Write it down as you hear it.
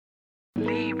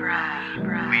Libra.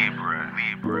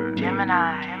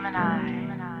 Gemini.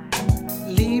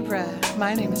 Libra,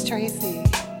 my name is Tracy.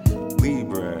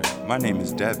 Libra, my name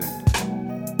is Devin.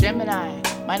 Gemini,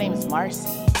 my name is Marcy.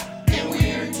 And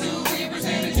we're two Libras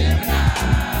and a Gemini.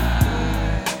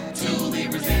 Two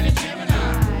Libras and a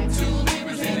Gemini. Two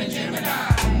Libras and a Gemini.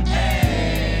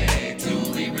 Hey, two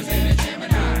Libras and a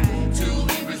Gemini. Two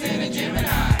Libras and a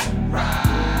Gemini.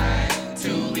 Right.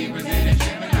 Two Libras and a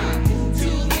Gemini. Two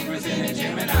Libras and a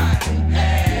Gemini.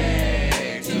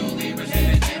 Hey, two Libras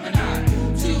and a Gemini.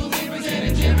 Two Libras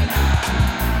and a Gemini.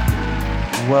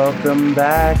 Welcome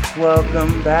back.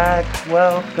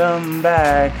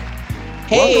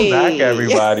 Hey. Welcome back,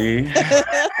 everybody.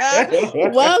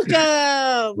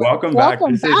 Welcome. Welcome back.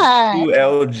 Welcome This back. is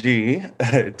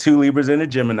 2LG, two Libras and a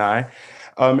Gemini.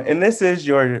 And this is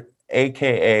your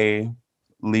AKA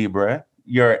Libra,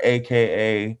 your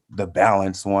AKA the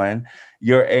balanced one,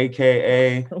 your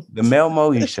AKA the male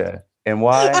Moesha. And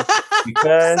why?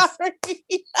 Because Sorry.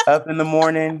 up in the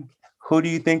morning, who do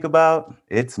you think about?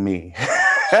 It's me.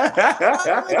 Oh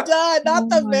my God, not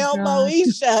the Oh my male God.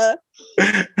 Moesha.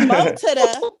 Mo to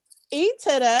the E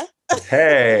to the.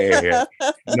 Hey,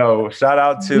 no, shout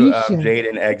out to Moesha. Jade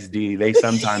and XD. They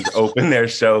sometimes open their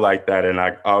show like that, and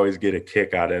I always get a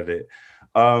kick out of it.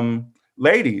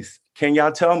 Ladies, can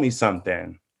y'all tell me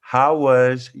something? How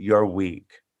was your week?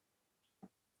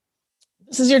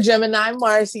 This is your Gemini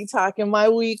Marcy talking. My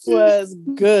week was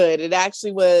good. It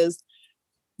actually was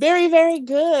very, very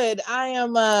good. I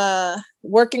am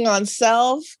working on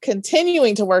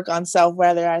continuing to work on self,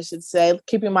 rather, I should say,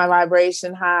 keeping my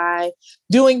vibration high,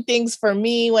 doing things for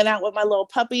me. Went out with my little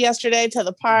puppy yesterday to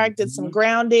the park, did some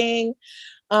grounding,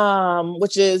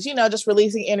 which is, just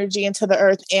releasing energy into the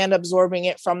earth and absorbing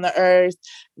it from the earth.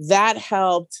 That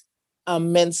helped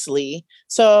immensely.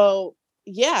 So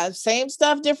yeah, same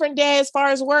stuff, different day as far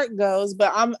as work goes.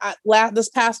 But this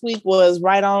past week was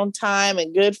right on time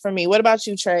and good for me. What about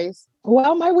you, Trace?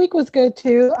 Well, my week was good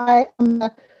too. I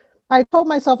told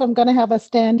myself I'm going to have a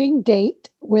standing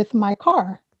date with my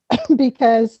car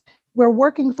because we're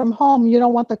working from home. You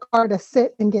don't want the car to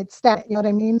sit and get static. You know what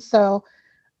I mean? So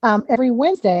every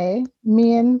Wednesday,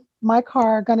 me and my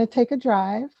car are going to take a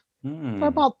drive for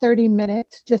about 30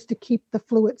 minutes just to keep the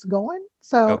fluids going.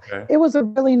 So Okay. it was a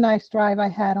really nice drive I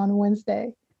had on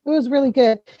Wednesday. It was really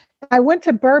good. I went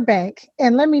to Burbank,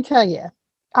 and let me tell you,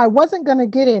 I wasn't going to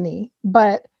get any,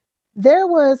 but there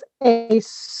was a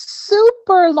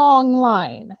super long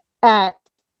line at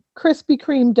Krispy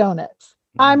Kreme donuts.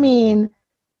 I mean,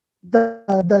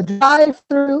 the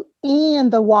drive-through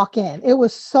and the walk-in. It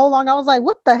was so long. I was like,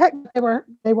 what the heck? They were,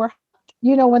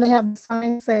 when they have the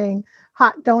sign saying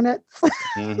hot donuts.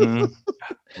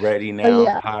 Ready now,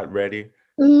 Yeah. hot, ready.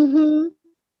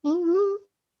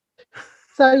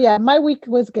 So yeah, my week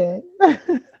was good.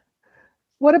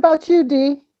 What about you,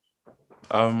 D?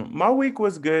 My week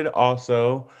was good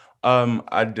also.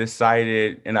 I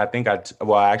decided, and I think I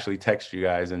actually texted you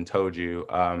guys and told you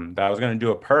that I was going to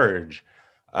do a purge.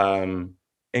 And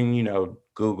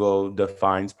Google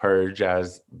defines purge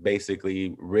as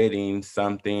basically ridding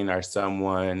something or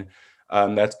someone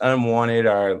that's unwanted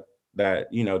or that,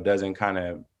 doesn't kind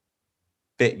of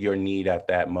fit your need at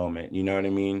that moment. You know what I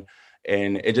mean?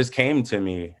 And it just came to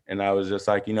me and I was just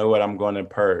like, you know what, I'm going to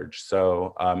purge.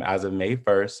 So as of May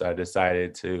 1st, I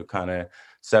decided to kind of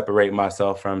separate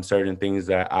myself from certain things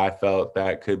that I felt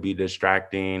that could be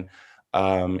distracting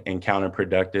and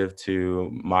counterproductive to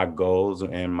my goals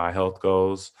and my health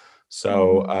goals.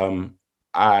 So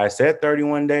I said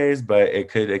 31 days, but it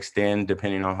could extend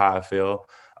depending on how I feel.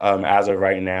 As of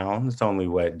right now, it's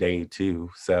only day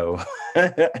 2. So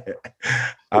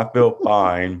I feel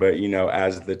fine, but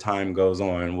as the time goes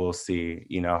on, we'll see,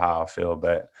 how I feel.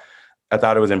 But I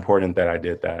thought it was important that I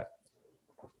did that.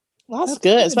 Well, that's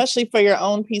good, especially for your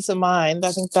own peace of mind.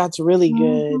 I think that's really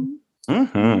good.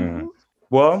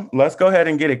 Well, let's go ahead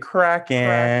and get it cracking.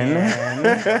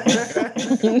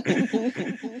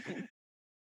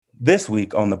 This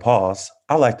week on The Pause,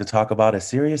 I like to talk about a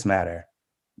serious matter.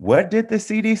 What did the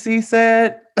CDC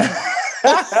said?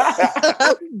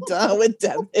 I'm done with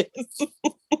Devin.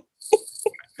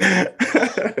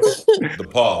 The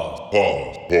pause.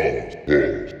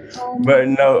 But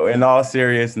no, in all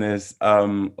seriousness,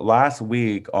 last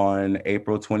week on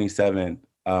April 27th,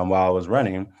 while I was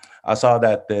running, I saw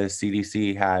that the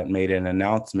CDC had made an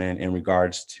announcement in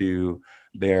regards to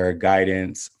their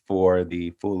guidance for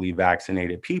the fully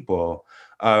vaccinated people,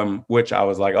 which I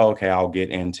was like, oh, okay, I'll get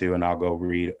into and I'll go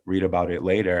read about it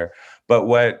later. But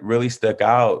what really stuck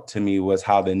out to me was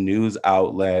how the news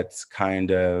outlets kind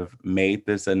of made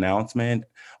this announcement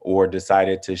or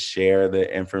decided to share the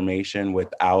information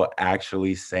without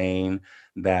actually saying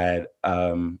that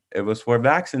it was for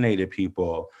vaccinated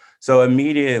people. So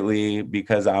immediately,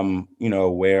 because I'm,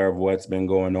 aware of what's been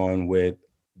going on with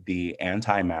the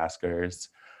anti-maskers,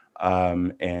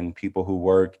 and people who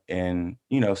work in,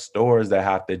 stores that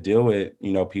have to deal with,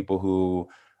 people who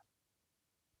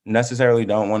necessarily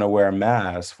don't want to wear a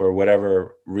mask for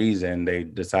whatever reason they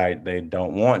decide they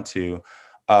don't want to.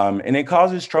 And it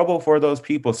causes trouble for those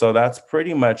people. So that's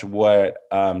pretty much what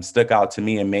stuck out to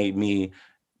me and made me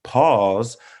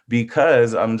pause,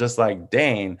 because I'm just like,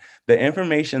 dang, the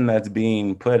information that's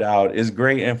being put out is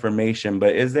great information,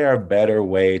 but is there a better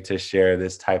way to share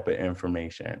this type of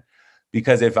information?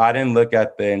 Because if I didn't look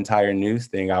at the entire news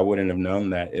thing, I wouldn't have known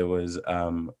that it was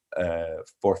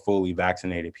for fully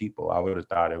vaccinated people. I would have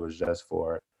thought it was just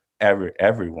for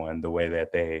everyone, the way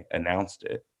that they announced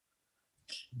it.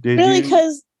 Did Really? you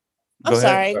Because I'm go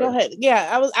ahead? sorry. Go ahead.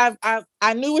 Yeah,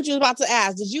 I knew what you was about to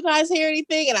ask. Did you guys hear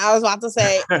anything? And I was about to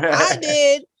say I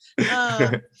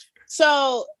did.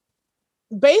 So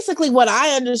basically what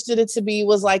I understood it to be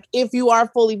was like, if you are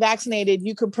fully vaccinated,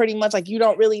 you could pretty much, like, you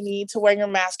don't really need to wear your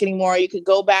mask anymore. You could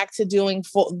go back to doing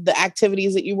the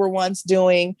activities that you were once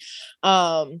doing.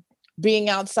 Being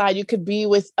outside, you could be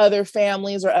with other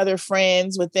families or other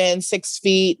friends within 6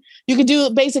 feet. You could do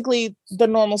basically the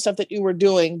normal stuff that you were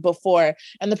doing before.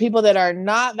 And the people that are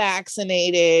not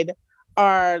vaccinated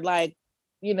are like,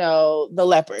 the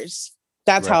lepers.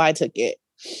 That's Right. how I took it.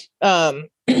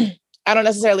 I don't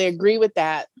necessarily agree with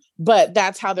that, but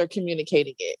that's how they're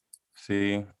communicating it.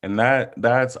 See, and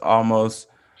that's almost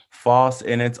false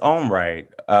in its own right.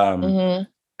 Mm-hmm.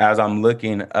 As I'm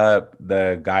looking up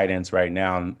the guidance right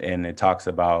now, and it talks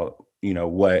about,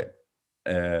 what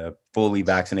a fully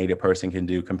vaccinated person can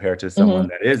do compared to someone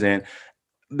that isn't,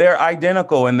 they're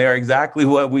identical and they're exactly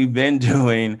what we've been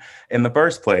doing in the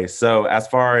first place. So as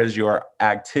far as your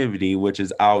activity, which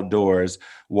is outdoors,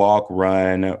 walk,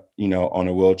 run, on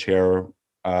a wheelchair,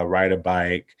 ride a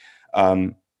bike,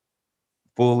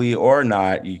 fully or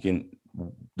not, you can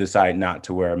decide not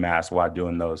to wear a mask while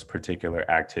doing those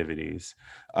particular activities.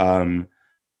 In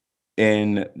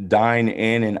dine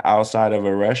in and outside of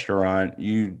a restaurant,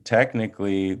 you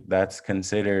technically, that's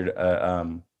considered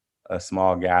a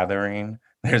small gathering.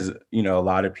 There's, a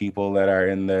lot of people that are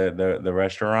in the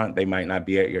restaurant. They might not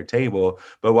be at your table,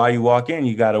 but while you walk in,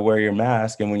 you got to wear your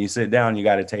mask. And when you sit down, you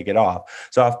got to take it off.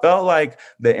 So I felt like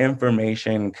the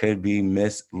information could be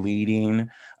misleading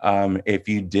if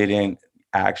you didn't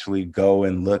actually go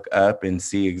and look up and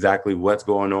see exactly what's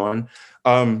going on.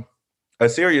 A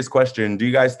serious question. Do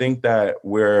you guys think that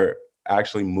we're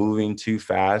actually moving too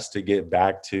fast to get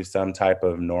back to some type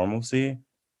of normalcy?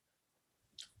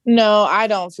 No, I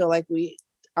don't feel like we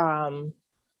are.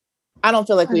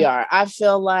 I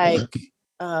feel like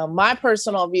my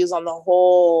personal views on the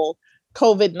whole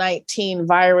COVID-19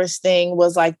 virus thing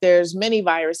was like, there's many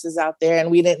viruses out there and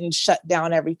we didn't shut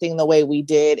down everything the way we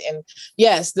did. And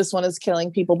yes, this one is killing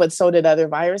people, but so did other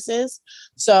viruses.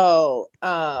 So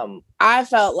I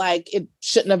felt like it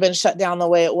shouldn't have been shut down the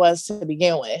way it was to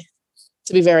begin with,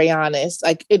 to be very honest.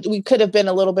 Like we could have been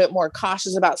a little bit more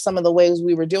cautious about some of the ways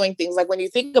we were doing things. Like when you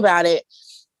think about it,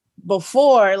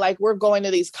 before, like, we're going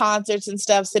to these concerts and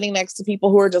stuff, sitting next to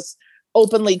people who are just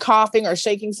openly coughing or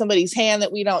shaking somebody's hand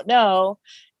that we don't know.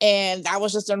 And that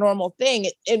was just a normal thing.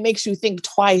 It makes you think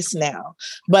twice now,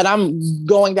 but I'm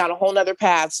going down a whole nother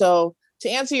path. So to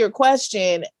answer your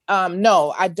question,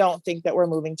 no, I don't think that we're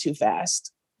moving too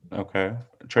fast. Okay.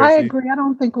 Tracy? I agree. I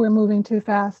don't think we're moving too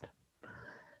fast.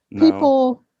 No.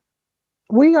 People,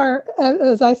 we are,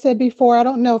 as I said before, I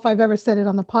don't know if I've ever said it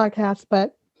on the podcast,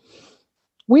 but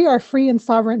we are free and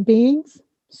sovereign beings.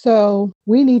 So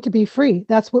we need to be free.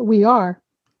 That's what we are.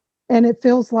 And it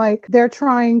feels like they're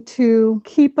trying to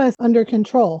keep us under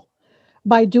control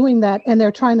by doing that. And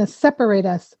they're trying to separate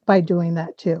us by doing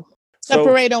that too.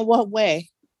 Separate in what way?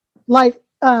 Like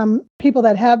people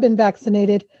that have been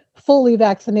vaccinated, fully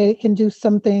vaccinated, can do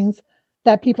some things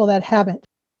that people that haven't.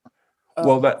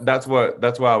 Well, that's what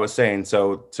I was saying.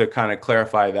 So to kind of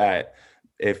clarify that,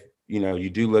 if you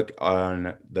do look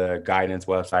on the guidance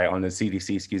website, on the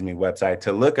CDC, website,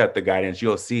 to look at the guidance,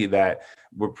 you'll see that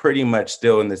we're pretty much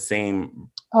still in the same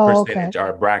percentage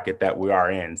or bracket that we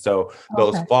are in. So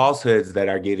those falsehoods that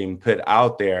are getting put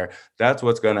out there, that's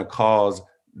what's going to cause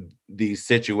these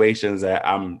situations that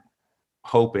I'm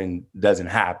hoping doesn't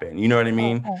happen. You know what I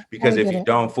mean? Because if you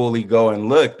don't fully go and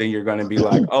look, then you're going to be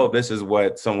like, oh, this is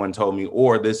what someone told me,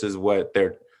 or this is what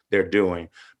they're doing.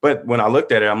 But when I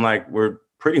looked at it, I'm like, we're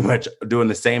pretty much doing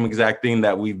the same exact thing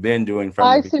that we've been doing from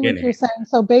I the see what you're beginning. saying.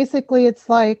 So basically, it's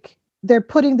like they're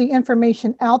putting the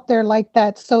information out there like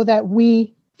that so that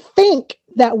we think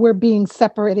that we're being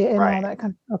separated and all Right. that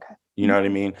kind of. Okay. You know what I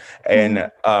mean? And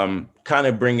kind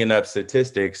of bringing up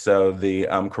statistics. So the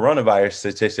coronavirus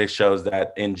statistics shows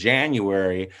that in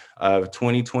January of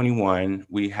 2021,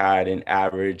 we had an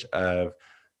average of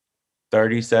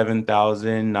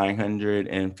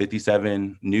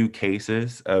 37,957 new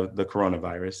cases of the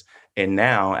coronavirus. And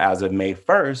now, as of May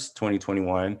 1st,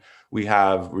 2021, we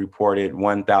have reported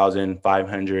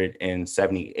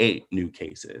 1,578 new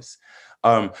cases.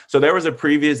 So there was a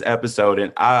previous episode,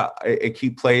 and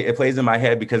it plays in my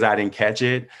head because I didn't catch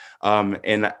it.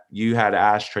 And you had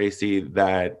asked Tracy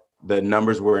that the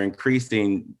numbers were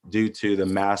increasing due to the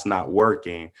mask not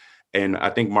working. And I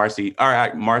think Marcy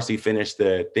finished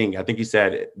the thing. I think you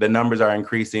said the numbers are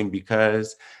increasing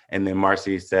because, and then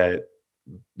Marcy said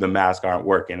the masks aren't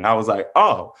working. I was like,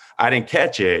 oh, I didn't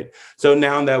catch it. So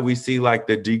now that we see like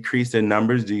the decrease in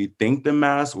numbers, do you think the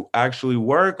masks actually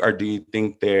work, or do you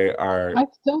think they are? I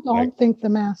still don't think the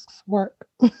masks work.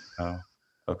 Oh,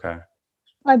 okay.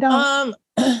 I don't.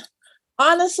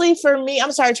 Honestly, for me,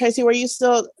 I'm sorry, Tracy, were you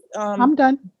still? I'm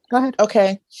done. Go ahead.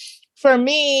 Okay. For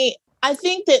me, I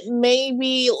think that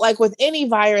maybe like with any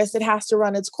virus, it has to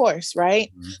run its course,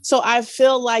 right? Mm-hmm. So I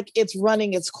feel like it's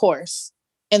running its course.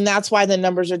 And that's why the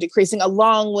numbers are decreasing,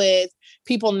 along with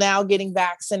people now getting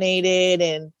vaccinated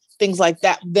and things like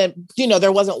that. That,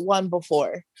 there wasn't one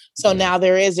before. So now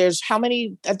there's how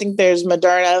many? I think there's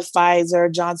Moderna, Pfizer,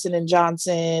 Johnson &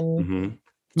 Johnson,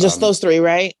 just those three,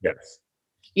 right? Yes.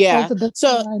 Yeah. So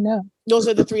I know. Those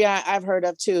are the three I've heard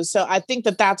of too. So I think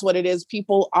that that's what it is.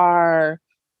 People are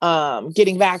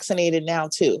getting vaccinated now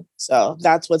too. So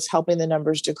that's what's helping the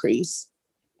numbers decrease.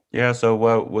 Yeah. So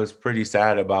what was pretty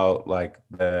sad about like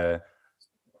I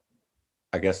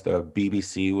guess the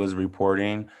BBC was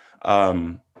reporting,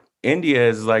 India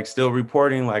is like still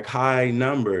reporting like high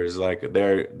numbers. Like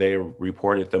they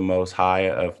reported the most high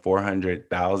of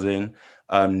 400,000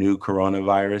 new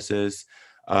coronaviruses,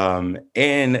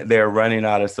 and they're running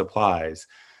out of supplies.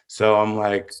 So I'm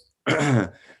like,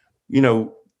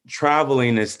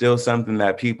 traveling is still something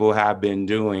that people have been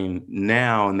doing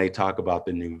now, and they talk about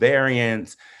the new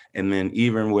variants. And then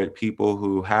even with people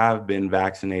who have been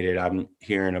vaccinated, I'm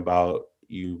hearing about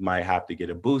you might have to get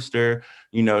a booster,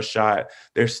 shot.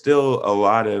 There's still a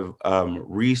lot of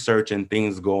research and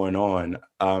things going on.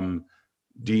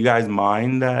 Do you guys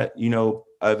mind that,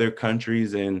 other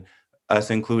countries and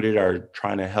us included are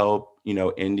trying to help,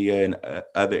 India and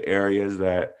other areas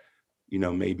that,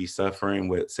 may be suffering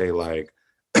with, say, like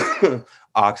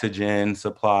oxygen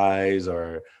supplies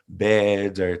or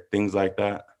beds or things like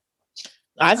that?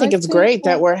 I think it's great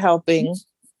that we're helping.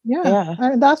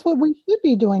 Yeah. That's what we should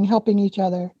be doing, helping each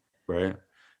other. Right.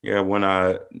 Yeah. When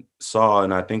I saw,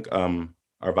 and I think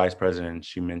our vice president,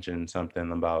 she mentioned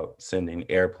something about sending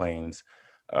airplanes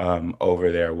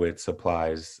over there with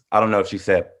supplies. I don't know if she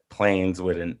said planes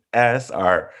with an S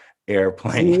or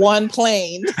airplane. One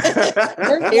plane.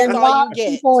 There's a lot of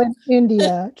people in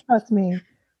India. Trust me.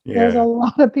 Yeah. There's a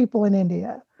lot of people in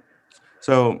India.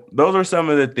 So those are some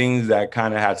of the things that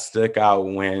kind of had stuck out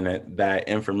when that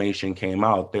information came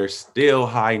out. There's still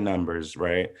high numbers,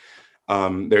 right?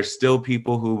 There's still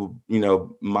people who,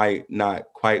 might not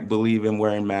quite believe in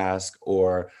wearing masks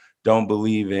or don't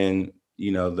believe in,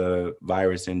 the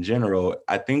virus in general.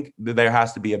 I think that there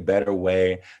has to be a better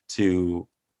way to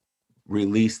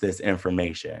release this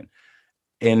information.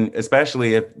 And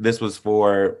especially if this was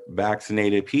for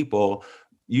vaccinated people,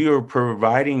 you're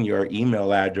providing your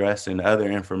email address and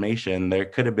other information. There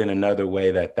could have been another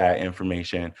way that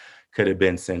information could have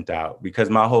been sent out, because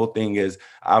my whole thing is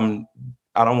I don't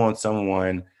want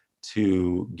someone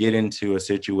to get into a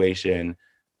situation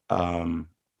at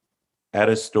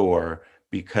a store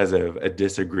because of a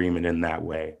disagreement in that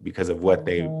way, because of what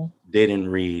they didn't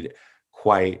read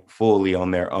quite fully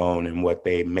on their own and what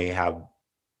they may have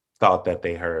thought that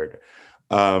they heard.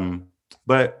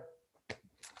 But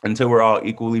until we're all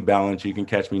equally balanced, you can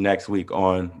catch me next week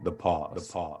on The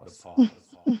Pause.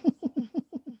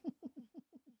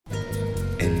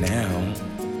 And now,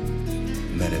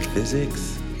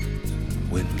 Metaphysics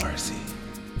with Marcy.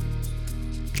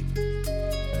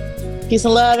 Peace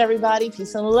and love, everybody.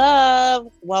 Peace and love.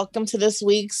 Welcome to this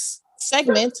week's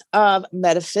segment of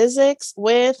Metaphysics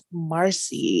with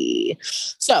Marcy.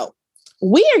 So,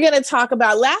 we are going to talk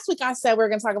about, last week I said we are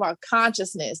going to talk about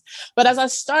consciousness, but as I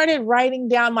started writing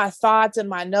down my thoughts and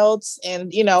my notes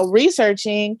and,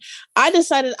 researching, I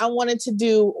decided I wanted to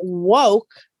do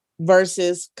woke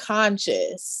versus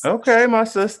conscious. Okay, my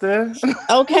sister.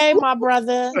 Okay, my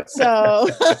brother. So,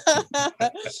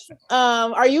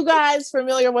 are you guys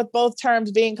familiar with both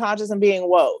terms, being conscious and being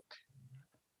woke?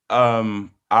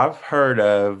 I've heard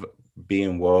of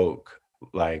being woke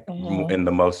like Mhm. in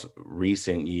the most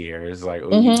recent years, like,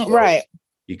 oh, you woke Right.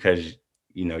 because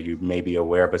you may be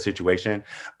aware of a situation.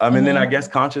 And then I guess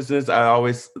consciousness, I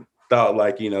always thought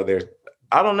like, there's,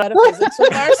 I don't know. Metaphysics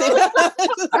with Marcy.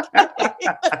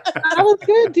 That was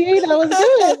good, Dee. That was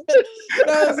good.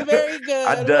 That was very good.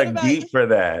 I What dug about deep for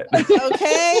that.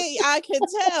 Okay, I can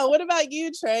tell. What about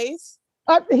you, Trace?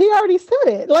 He already said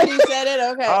it. Like, He said it.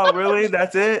 Okay. Oh, really?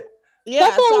 That's it? Yeah.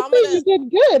 that's why So I was saying you did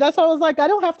good. That's why I was like, I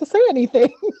don't have to say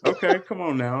anything. Okay, come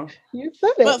on now. You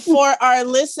said it. But for our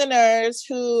listeners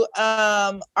who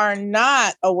are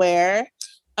not aware,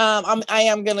 I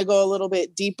am going to go a little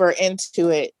bit deeper into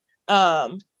it.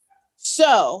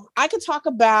 So I could talk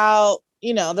about,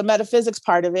 the metaphysics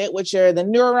part of it, which are the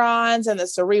neurons and the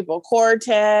cerebral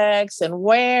cortex and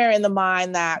where in the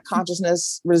mind that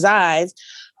consciousness resides.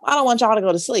 I don't want y'all to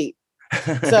go to sleep.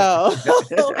 So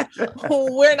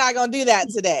we're not going to do that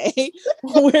today.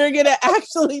 We're going to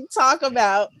actually talk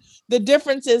about the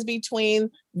differences between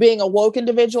being a woke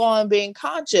individual and being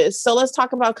conscious. So let's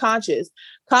talk about conscious.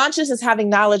 Conscious is having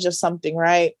knowledge of something,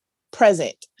 right?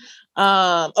 Present.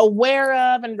 Aware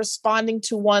of and responding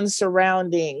to one's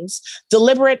surroundings,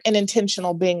 deliberate and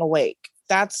intentional being awake.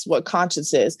 That's what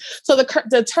conscious is. So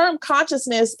the term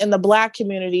consciousness in the Black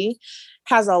community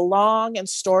has a long and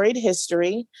storied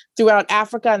history throughout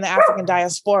Africa and the African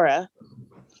diaspora,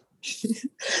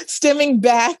 stemming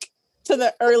back to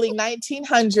the early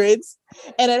 1900s.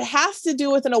 And it has to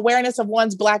do with an awareness of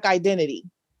one's Black identity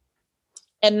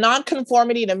and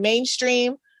nonconformity to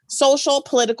mainstream social,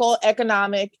 political,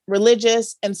 economic,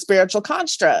 religious, and spiritual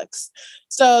constructs.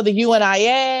 So the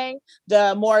UNIA,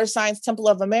 the Moorish Science Temple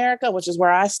of America, which is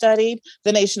where I studied,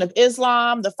 the Nation of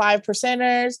Islam, the Five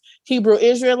Percenters, Hebrew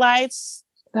Israelites,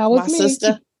 that was my me.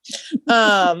 sister,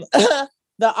 the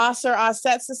Asr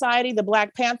Aset Society, the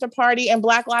Black Panther Party, and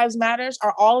Black Lives Matters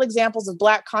are all examples of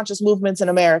Black conscious movements in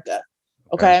America.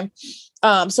 Okay.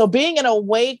 So being an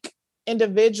awake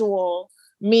individual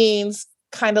means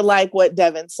kind of like what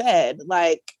Devin said.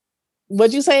 Like,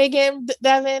 what'd you say again,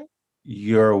 Devin?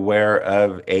 You're aware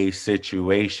of a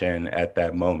situation at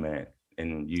that moment,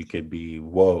 and you could be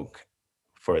woke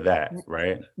for that,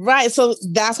 right? Right. So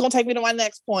that's going to take me to my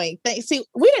next point. See,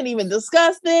 we didn't even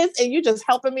discuss this, and you just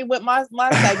helping me with my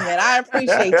segment. I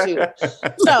appreciate you.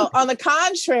 So on the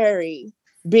contrary,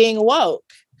 being woke.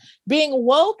 Being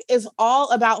woke is all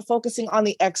about focusing on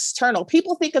the external.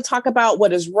 People think and talk about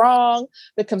what is wrong,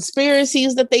 the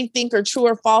conspiracies that they think are true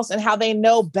or false, and how they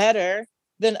know better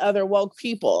than other woke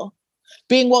people.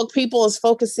 Being woke people is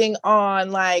focusing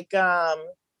on like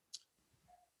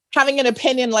having an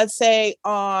opinion, let's say,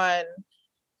 on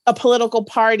a political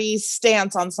party's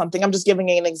stance on something. I'm just giving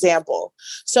an example.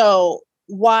 So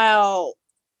while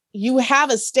you have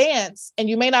a stance and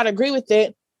you may not agree with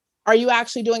it, are you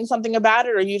actually doing something about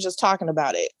it, or are you just talking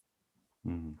about it?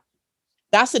 Mm-hmm.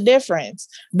 That's the difference.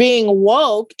 Being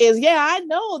woke is, I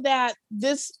know that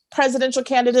this presidential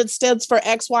candidate stands for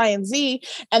X, Y, and Z,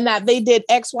 and that they did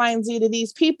X, Y, and Z to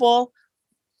these people,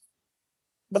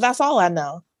 but that's all I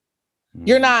know.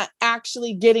 You're not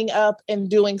actually getting up and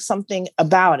doing something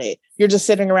about it. You're just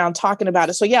sitting around talking about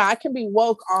it. So I can be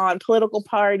woke on political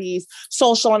parties,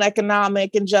 social and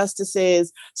economic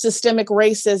injustices, systemic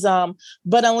racism.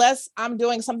 But unless I'm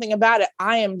doing something about it,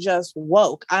 I am just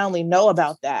woke. I only know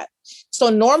about that. So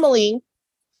normally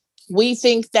we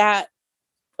think that,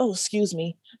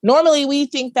 normally we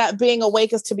think that being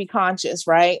awake is to be conscious,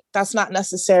 right? That's not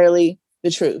necessarily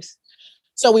the truth.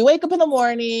 So we wake up in the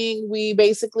morning, we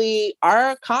basically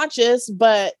are conscious,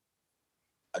 but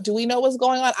do we know what's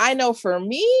going on? I know for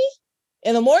me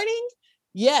in the morning,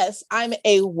 yes, I'm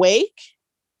awake,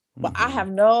 but I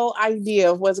have no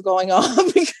idea of what's going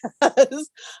on because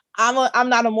I'm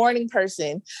not a morning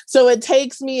person. So it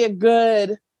takes me a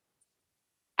good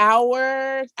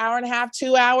hour and a half,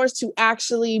 2 hours to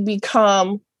actually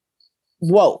become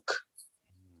woke,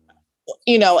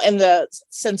 in the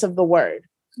sense of the word.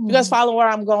 You guys follow where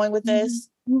I'm going with this?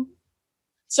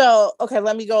 So, okay,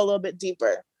 let me go a little bit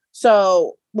deeper.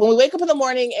 So when we wake up in the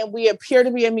morning and we appear to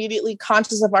be immediately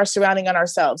conscious of our surrounding and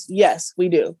ourselves, yes, we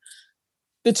do.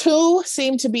 The two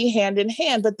seem to be hand in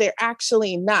hand, but they're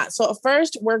actually not. So at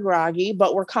first we're groggy,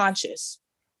 but we're conscious.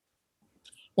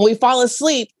 When we fall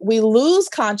asleep, we lose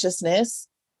consciousness,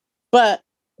 but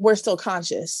we're still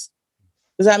conscious.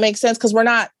 Does that make sense? Because we're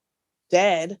not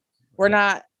dead. We're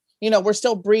not, we're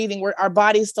still breathing. Our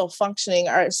body's still functioning.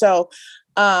 All right. So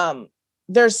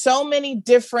there's so many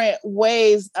different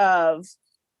ways of,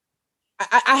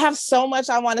 I have so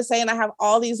much I want to say, and I have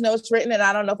all these notes written, and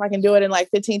I don't know if I can do it in like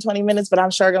 15, 20 minutes, but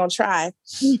I'm sure going to try.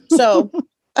 So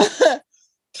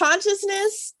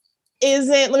consciousness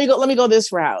isn't, let me go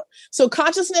this route. So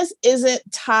consciousness isn't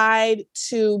tied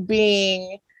to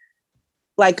being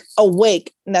like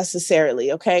awake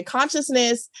necessarily. Okay.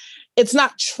 Consciousness, it's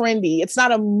not trendy. It's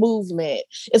not a movement.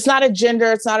 It's not a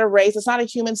gender. It's not a race. It's not a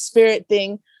human spirit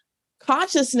thing.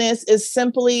 Consciousness is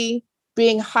simply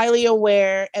being highly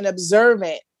aware and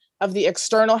observant of the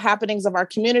external happenings of our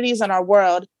communities and our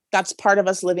world. That's part of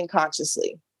us living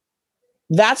consciously.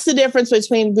 That's the difference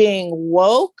between being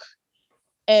woke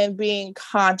and being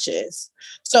conscious.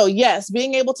 So yes,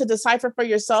 being able to decipher for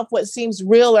yourself what seems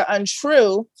real or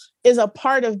untrue is a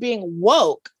part of being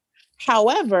woke.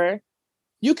 However,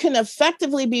 you can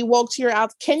effectively be woke to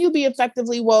can you be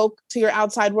effectively woke to your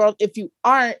outside world if you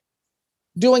aren't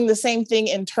doing the same thing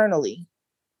internally?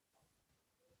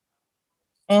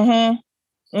 Devin,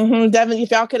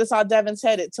 if y'all could have saw Devin's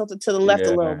head, it tilted to the left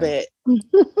a little bit.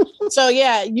 So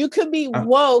yeah, you could be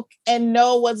woke and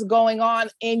know what's going on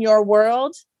in your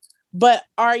world, but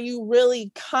are you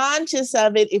really conscious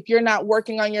of it if you're not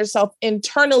working on yourself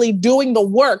internally, doing the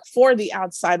work for the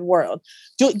outside world,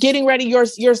 getting ready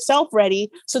yourself ready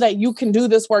so that you can do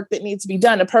this work that needs to be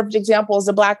done? A perfect example is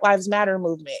the Black Lives Matter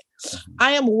movement.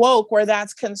 I am woke where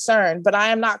that's concerned, but I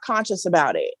am not conscious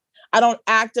about it. I don't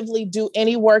actively do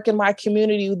any work in my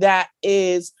community that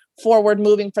is forward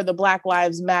moving for the Black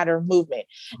Lives Matter movement.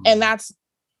 And that's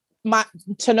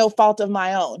to no fault of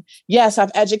my own. Yes,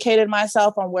 I've educated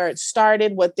myself on where it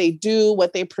started, what they do,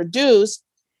 what they produce.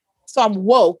 So I'm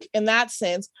woke in that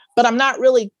sense, but I'm not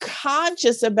really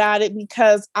conscious about it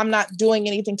because I'm not doing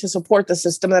anything to support the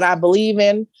system that I believe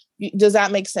in. Does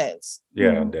that make sense?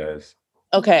 Yeah, it does.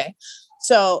 Okay.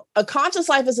 So a conscious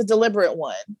life is a deliberate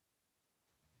one.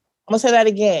 I'm going to say that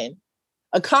again.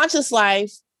 A conscious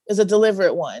life is a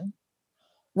deliberate one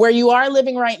where you are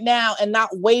living right now and not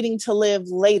waiting to live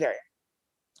later.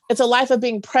 It's a life of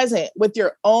being present with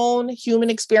your own human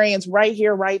experience right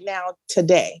here, right now,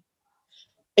 today.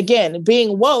 Again,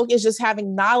 being woke is just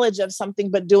having knowledge of something,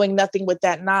 but doing nothing with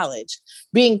that knowledge.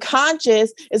 Being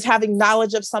conscious is having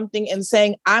knowledge of something and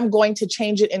saying, I'm going to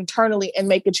change it internally and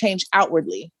make a change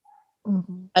outwardly.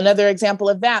 Another example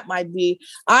of that might be,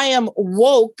 I am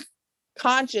woke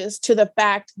conscious to the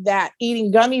fact that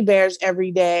eating gummy bears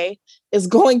every day is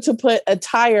going to put a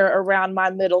tire around my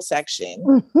middle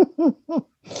section.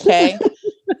 Okay.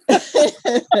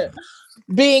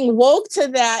 Being woke to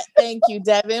that. Thank you,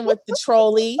 Devin, with the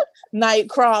trolley night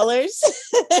crawlers.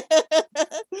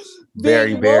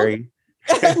 Very.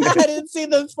 I didn't see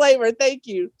the flavor. Thank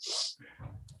you.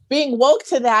 Being woke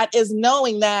to that is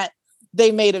knowing that they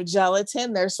made of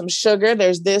gelatin. There's some sugar.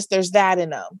 There's this, there's that in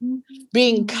them.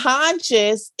 Being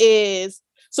conscious is,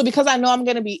 so because I know I'm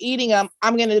going to be eating them,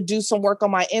 I'm going to do some work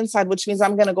on my inside, which means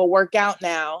I'm going to go work out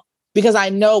now because I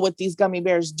know what these gummy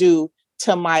bears do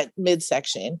to my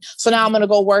midsection. So now I'm going to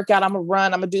go work out. I'm going to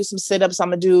run. I'm going to do some sit-ups.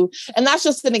 And that's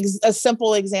just a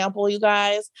simple example, you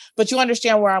guys, but you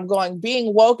understand where I'm going.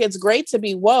 Being woke, it's great to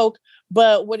be woke,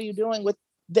 but what are you doing with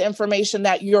the information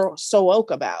that you're so woke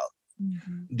about?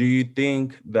 Do you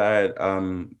think that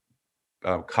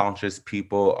conscious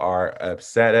people are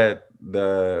upset at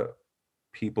the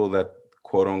people that,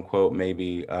 quote unquote,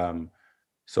 maybe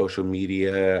social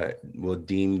media will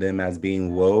deem them as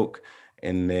being woke?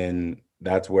 And then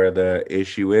that's where the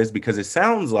issue is, because it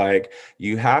sounds like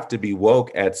you have to be woke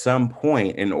at some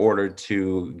point in order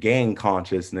to gain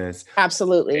consciousness.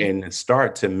 Absolutely. And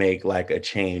start to make like a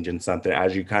change in something,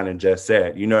 as you kind of just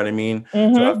said, you know what I mean?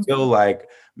 So I feel like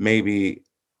maybe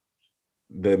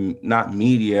not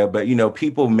media, but,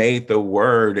 people made the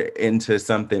word into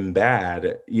something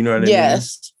bad. You know what I mean?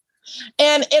 Yes.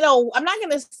 And, I'm not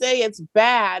going to say it's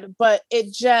bad, but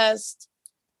it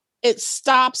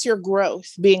stops your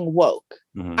growth being woke.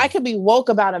 I could be woke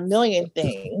about a million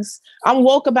things. I'm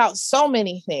woke about so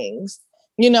many things.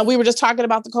 We were just talking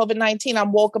about the COVID-19.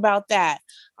 I'm woke about that.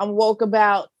 I'm woke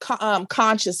about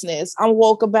consciousness. I'm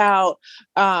woke about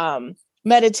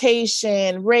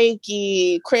meditation,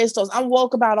 Reiki, crystals. I'm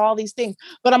woke about all these things,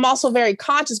 but I'm also very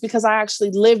conscious because I actually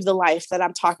live the life that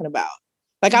I'm talking about.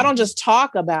 Like, I don't just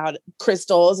talk about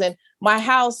crystals, and my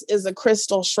house is a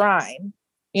crystal shrine.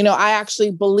 I actually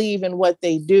believe in what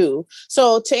they do.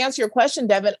 So to answer your question,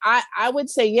 Devin, I would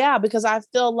say, yeah, because I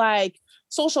feel like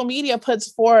social media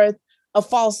puts forth a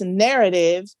false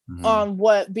narrative on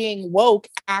what being woke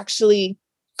actually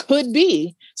could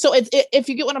be. So if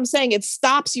you get what I'm saying, it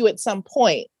stops you at some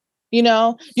point.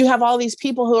 You have all these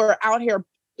people who are out here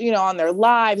on their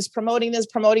lives, promoting this,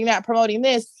 promoting that, promoting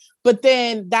this. But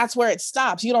then that's where it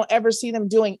stops. You don't ever see them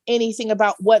doing anything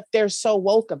about what they're so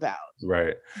woke about.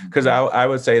 Right. Because I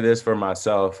would say this for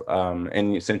myself.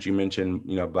 And since you mentioned,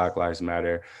 Black Lives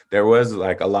Matter, there was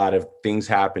like a lot of things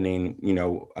happening,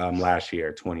 last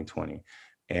year, 2020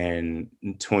 and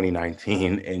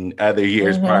 2019 and other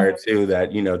years prior to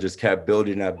that, just kept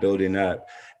building up.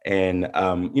 And,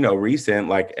 recent,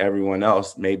 like everyone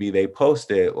else, maybe they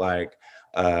posted like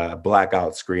a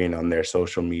blackout screen on their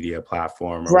social media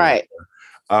platform. Or right.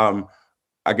 whatever.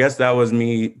 I guess that was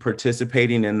me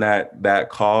participating in that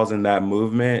cause and that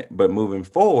movement. But moving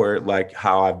forward, like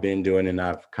how I've been doing, and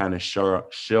I've kind of shared.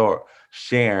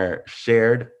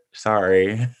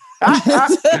 Sorry,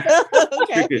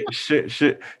 Okay.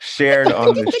 shared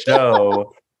on the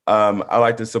show. I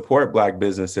like to support Black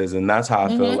businesses, and that's how I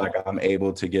feel like I'm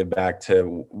able to give back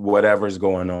to whatever's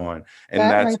going on. And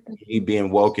that's me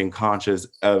being woke and conscious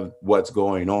of what's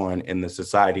going on in the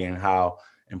society and how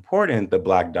important the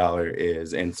Black dollar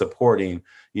is and supporting,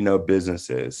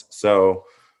 businesses. So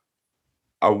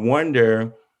I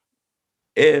wonder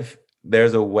if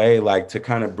there's a way like to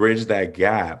kind of bridge that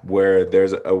gap where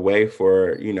there's a way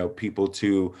for, people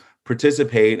to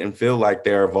participate and feel like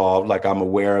they're involved. Like I'm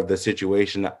aware of the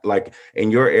situation, like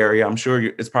in your area, I'm sure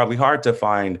it's probably hard to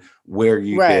find where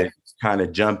you could kind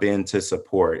of jump in to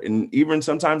support. And even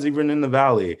sometimes even in the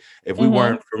Valley, if we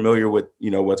weren't familiar with,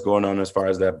 what's going on as far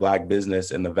as that Black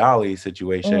business in the Valley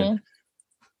situation,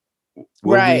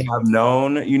 would we have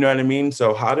known, you know what I mean?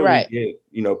 So how do we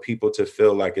get, people to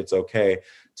feel like it's okay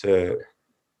to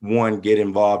one, get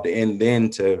involved and then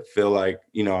to feel like,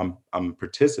 I'm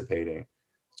participating?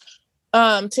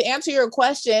 To answer your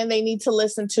question, they need to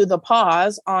listen to the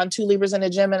pause on Two Libras and a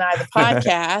Gemini, the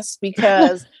podcast,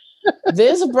 because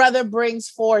this brother brings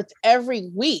forth every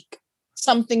week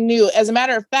something new. As a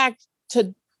matter of fact,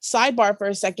 to sidebar for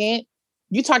a second,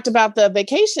 you talked about the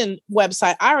vacation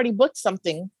website. I already booked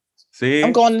something. See,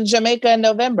 I'm going to Jamaica in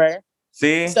November.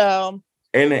 See, so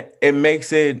and it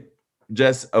makes it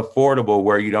just affordable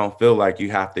where you don't feel like you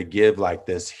have to give like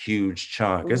this huge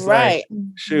chunk. It's like,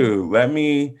 shoot, let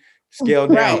me scale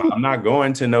down. I'm not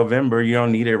going to November. You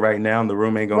don't need it right now. The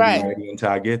room ain't gonna be ready until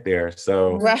I get there.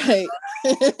 So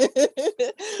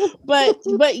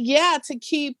but yeah, to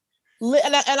keep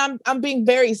and I'm being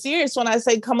very serious when I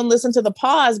say come and listen to the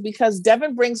pause, because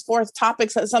Devin brings forth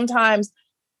topics that sometimes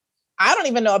I don't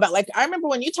even know about. Like I remember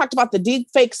when you talked about the deep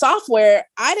fake software,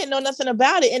 I didn't know nothing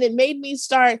about it, and it made me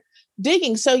start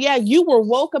digging. So yeah, you were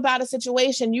woke about a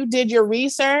situation, you did your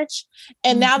research,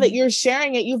 and now that you're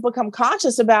sharing it, you've become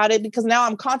conscious about it, because now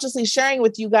I'm consciously sharing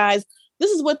with you guys, this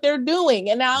is what they're doing.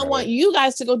 And now I want you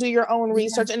guys to go do your own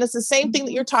research. And it's the same thing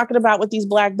that you're talking about with these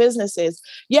Black businesses.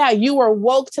 Yeah, you were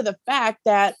woke to the fact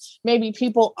that maybe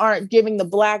people aren't giving the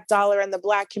Black dollar and the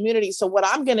Black community. So what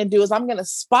I'm going to do is I'm going to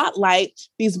spotlight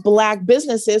these Black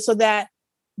businesses so that,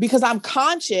 because I'm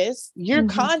conscious, you're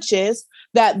conscious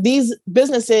that these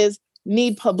businesses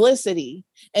need publicity.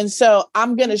 And so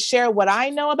I'm going to share what I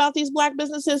know about these Black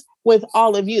businesses with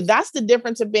all of you. That's the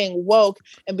difference of being woke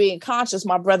and being conscious,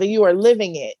 my brother. You are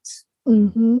living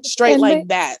it straight and like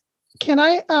that. Can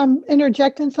I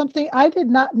interject in something? I did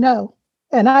not know,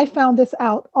 and I found this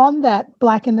out on that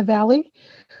Black in the Valley.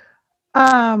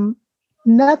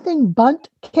 Nothing Bundt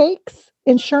Cakes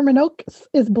in Sherman Oaks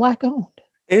is Black owned.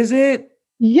 Is it?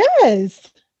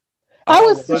 Yes. I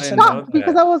was shocked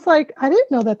because I was like, I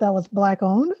didn't know that was Black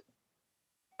owned.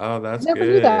 Oh, that's Never good.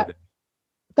 knew that.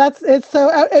 That's it. So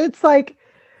it's like,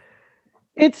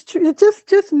 it's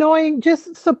just knowing,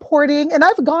 just supporting. And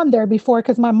I've gone there before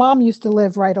because my mom used to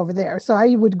live right over there. So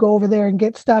I would go over there and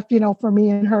get stuff, for me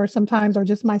and her sometimes, or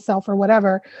just myself or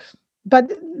whatever.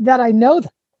 But that I know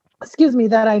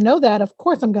that, of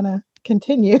course, I'm going to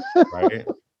continue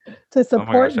to support. Oh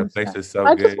my gosh, that place is so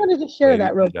I good. just wanted to share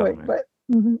that real quick, but.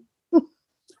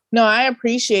 No, I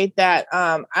appreciate that.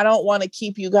 I don't want to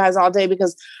keep you guys all day,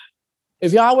 because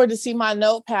if y'all were to see my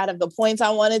notepad of the points I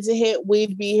wanted to hit,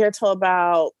 we'd be here till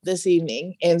about this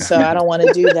evening. And so I don't want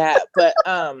to do that. But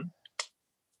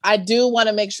I do want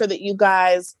to make sure that you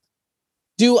guys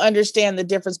do understand the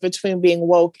difference between being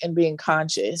woke and being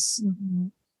conscious.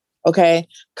 Okay.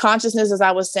 Consciousness, as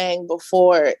I was saying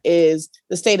before, is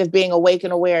the state of being awake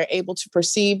and aware, able to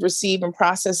perceive, receive, and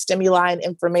process stimuli and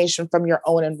information from your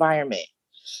own environment.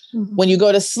 When you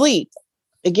go to sleep,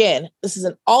 again, this is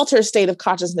an altered state of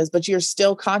consciousness, but you're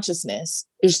still consciousness.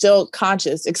 You're still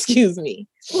conscious, excuse me.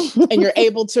 And you're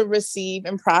able to receive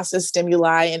and process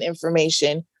stimuli and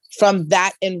information from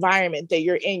that environment that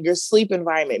you're in, your sleep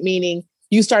environment, meaning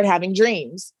you start having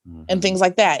dreams and things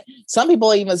like that. Some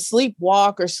people even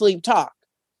sleepwalk or sleep talk.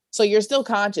 So you're still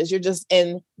conscious. You're just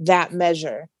in that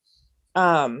measure.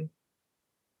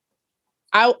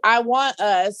 I want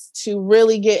us to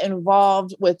really get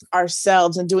involved with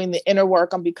ourselves and doing the inner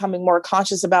work on becoming more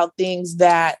conscious about things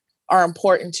that are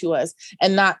important to us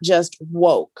and not just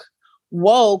woke.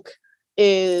 Woke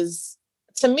is,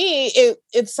 to me,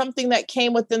 it's something that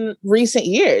came within recent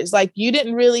years. Like you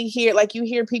didn't really hear, like you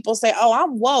hear people say, oh,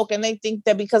 I'm woke. And they think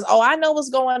that because, oh, I know what's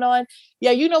going on.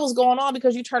 Yeah, you know what's going on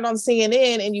because you turned on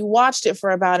CNN and you watched it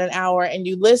for about an hour and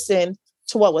you listened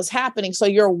to what was happening. So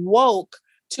you're woke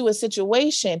to a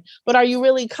situation, but are you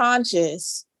really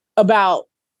conscious about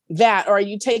that? Or are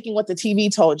you taking what the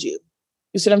TV told you?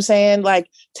 You see what I'm saying? Like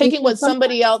taking what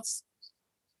somebody else.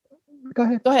 Go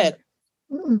ahead. Go ahead.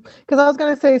 Because I was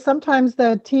going to say, sometimes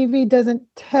the TV doesn't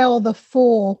tell the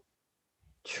full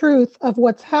truth of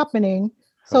what's happening.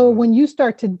 So when you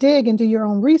start to dig and do your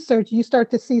own research, you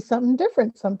start to see something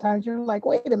different. Sometimes you're like,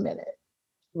 wait a minute.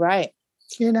 Right.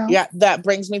 You know? Yeah. That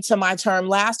brings me to my term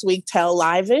last week, tell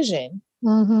lie vision.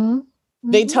 Mm-hmm.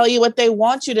 They tell you what they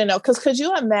want you to know. Because could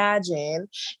you imagine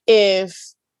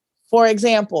if, for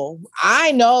example,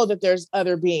 I know that there's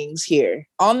other beings here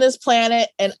on this planet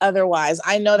and otherwise.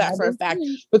 I know that for a fact.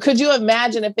 But could you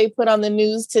imagine if they put on the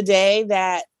news today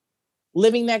that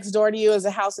living next door to you is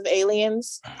a house of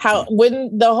aliens? How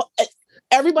wouldn't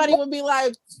everybody would be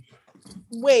like,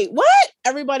 wait, what?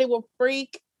 Everybody will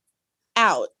freak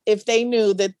out if they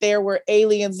knew that there were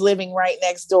aliens living right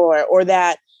next door, or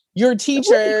that your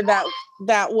teacher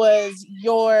that was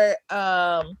your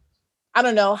I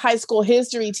don't know, high school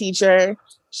history teacher,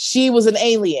 she was an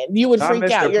alien. You would freak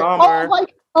out.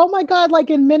 Oh my God, like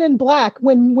in Men in Black,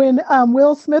 when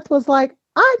Will Smith was like,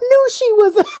 I knew she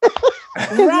was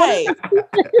right.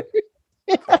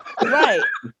 Right.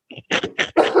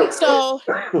 So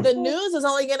the news is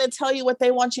only going to tell you what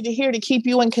they want you to hear to keep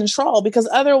you in control, because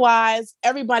otherwise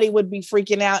everybody would be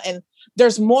freaking out. And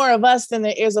there's more of us than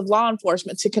there is of law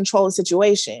enforcement to control a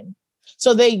situation.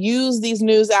 So they use these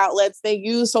news outlets, they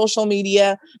use social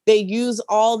media, they use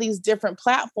all these different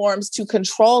platforms to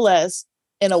control us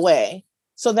in a way.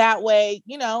 So that way,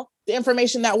 you know, the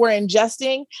information that we're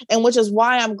ingesting, and which is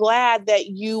why I'm glad that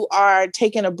you are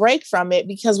taking a break from it,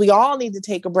 because we all need to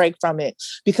take a break from it,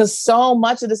 because so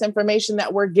much of this information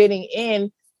that we're getting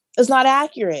in is not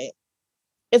accurate.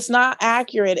 It's not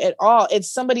accurate at all. It's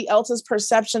somebody else's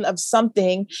perception of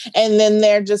something. And then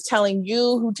they're just telling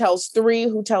you who tells 3,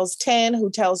 who tells 10, who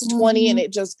tells 20. And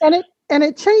it just... And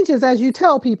it changes as you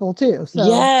tell people too. So.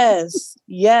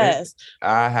 Yes.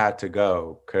 I had to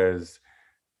go because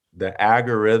the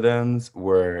algorithms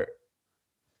were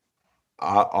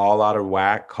all out of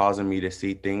whack, causing me to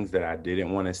see things that I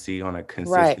didn't want to see on a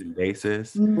consistent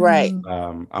basis. Right.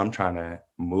 I'm trying to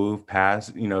move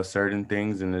past, certain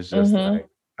things. And it's just like,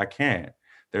 I can't.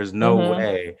 There's no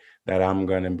way that I'm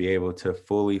going to be able to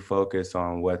fully focus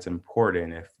on what's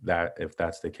important if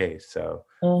that's the case. So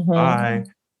bye.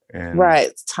 And right.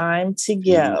 It's time to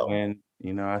go. And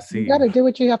I see you got to do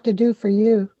what you have to do for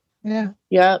you. Yeah.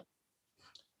 Yep.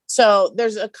 So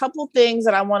there's a couple things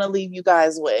that I want to leave you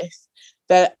guys with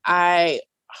that I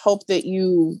hope that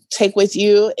you take with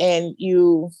you and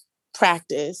you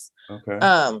practice.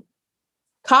 Okay.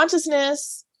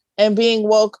 Consciousness and being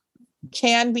woke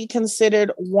can be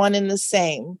considered one and the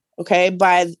same, okay,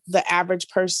 by the average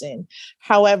person.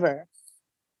 However,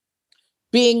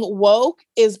 being woke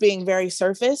is being very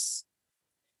surface.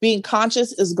 Being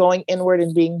conscious is going inward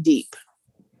and being deep.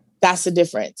 That's the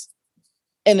difference.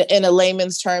 In a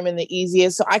layman's term, in the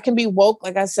easiest. So I can be woke,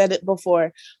 like I said it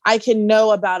before. I can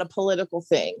know about a political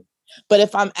thing. But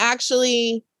if I'm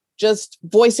actually just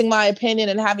voicing my opinion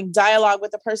and having dialogue with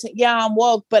the person, yeah, I'm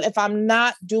woke. But if I'm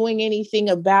not doing anything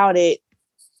about it,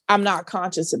 I'm not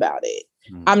conscious about it.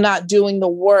 I'm not doing the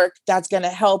work that's going to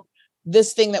help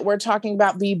this thing that we're talking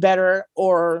about be better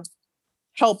or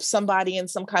help somebody in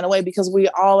some kind of way, because we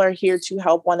all are here to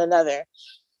help one another.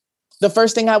 The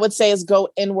first thing I would say is go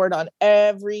inward on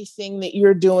everything that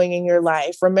you're doing in your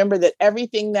life. Remember that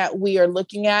everything that we are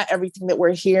looking at, everything that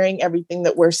we're hearing, everything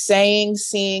that we're saying,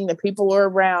 seeing, the people we're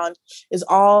around is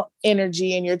all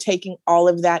energy, and you're taking all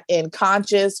of that in.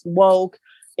 Conscious, woke,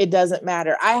 it doesn't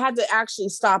matter. I had to actually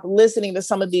stop listening to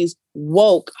some of these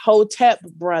woke Hotep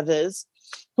brothers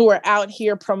who are out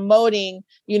here promoting,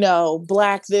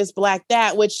 black this, black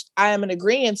that, which I am in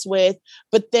agreement with.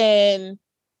 But then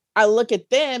I look at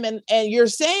them and you're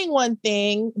saying one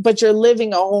thing, but you're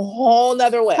living a whole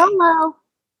nother way. Hello.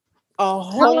 A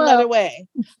whole nother way.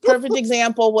 Perfect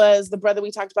example was the brother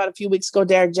we talked about a few weeks ago,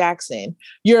 Derek Jackson.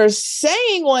 You're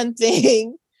saying one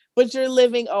thing, but you're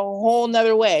living a whole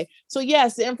nother way. So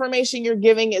yes, the information you're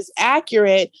giving is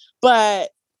accurate, but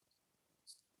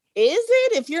is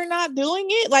it if you're not doing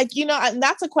it? Like, and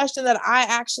that's a question that I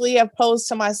actually have posed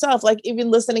to myself. Like,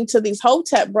 even listening to these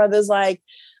Hotep brothers, like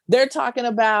they're talking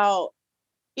about,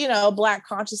 Black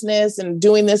consciousness and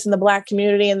doing this in the Black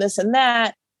community and this and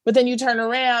that. But then you turn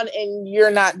around and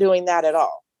you're not doing that at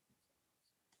all.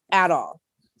 At all.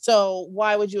 So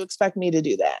why would you expect me to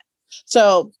do that?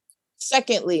 So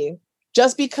secondly,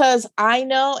 just because I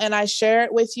know and I share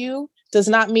it with you does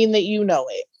not mean that you know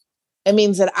it. It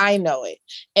means that I know it.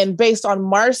 And based on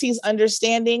Marcy's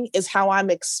understanding is how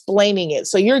I'm explaining it.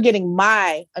 So you're getting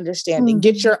my understanding.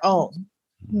 Get your own.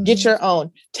 Get your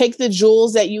own. Take the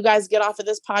jewels that you guys get off of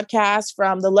this podcast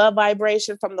from the love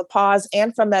vibration, from the pause,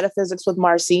 and from metaphysics with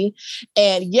Marcy.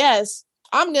 And yes,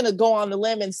 I'm going to go on the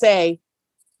limb and say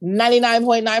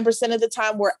 99.9% of the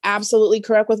time, we're absolutely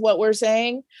correct with what we're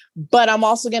saying. But I'm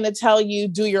also going to tell you,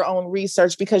 do your own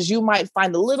research, because you might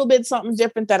find a little bit something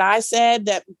different that I said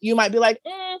that you might be like,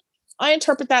 I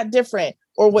interpret that different.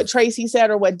 Or what Tracy said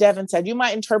or what Devin said, you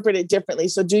might interpret it differently.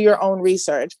 So do your own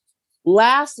research.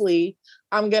 Lastly,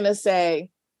 I'm going to say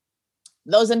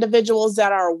those individuals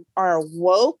that are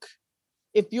woke,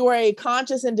 if you are a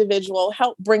conscious individual,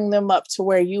 help bring them up to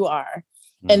where you are.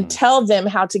 And tell them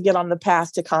how to get on the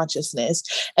path to consciousness,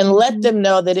 and let them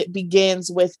know that it begins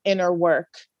with inner work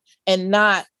and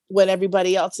not what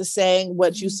everybody else is saying,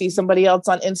 what you see somebody else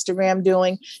on Instagram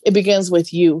doing. It begins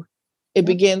with you. It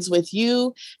begins with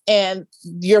you and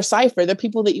your cipher, the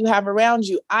people that you have around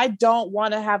you. I don't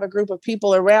want to have a group of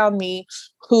people around me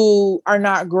who are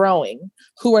not growing,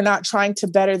 who are not trying to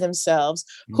better themselves,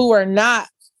 who are not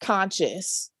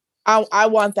conscious. I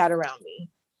want that around me.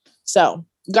 So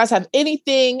you guys have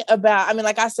anything about,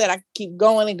 like I said, I keep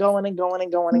going and going and going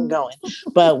and going and going,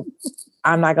 but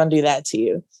I'm not going to do that to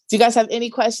you. Do you guys have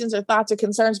any questions or thoughts or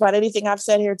concerns about anything I've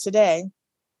said here today?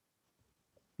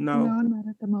 No, not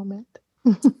at the moment.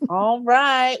 All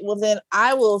right. Well, then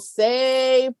I will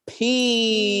say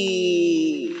peace.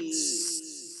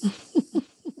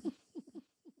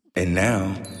 And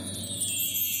now,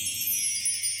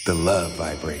 the love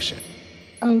vibration.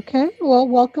 Okay. Well,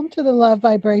 welcome to the love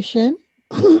vibration.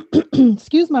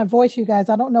 Excuse my voice, you guys.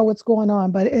 I don't know what's going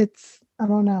on, but I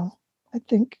don't know. I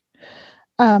think.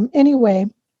 Anyway,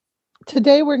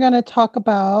 today we're going to talk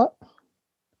about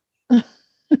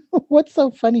what's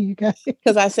so funny, you guys?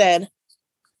 Because I said,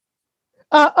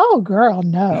 oh, girl,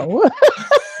 no.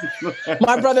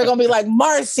 My brother going to be like,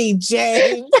 Marcy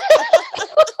James.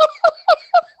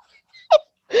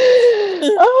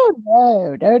 Oh,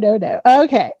 no.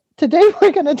 Okay. Today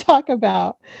we're going to talk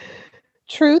about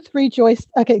truth, rejoice.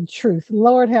 Okay, truth.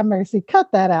 Lord have mercy.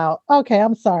 Cut that out. Okay,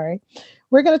 I'm sorry.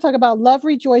 We're going to talk about love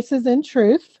rejoices in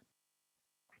truth.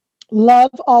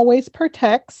 Love always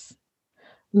protects.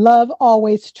 Love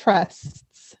always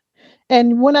trusts.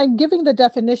 And when I'm giving the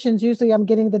definitions, usually I'm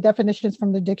getting the definitions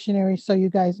from the dictionary, so you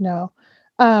guys know.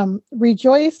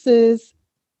 Rejoices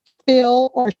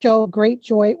feel or show great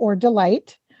joy or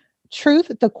delight.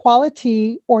 Truth, the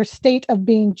quality or state of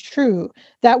being true,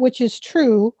 that which is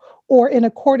true or in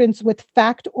accordance with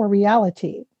fact or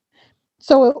reality.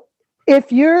 So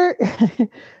if you're,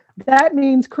 that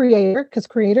means creator, because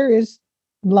creator is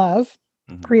love,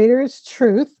 creator is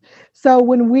truth. So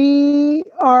when we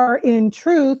are in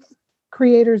truth,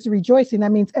 creator's rejoicing,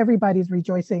 that means everybody's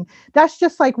rejoicing. That's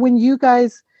just like when you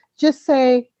guys just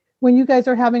say, when you guys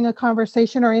are having a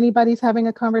conversation or anybody's having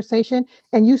a conversation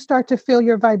and you start to feel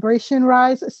your vibration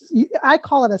rise, I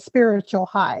call it a spiritual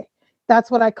high. That's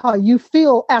what I call it. You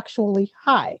feel actually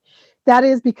high. That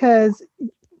is because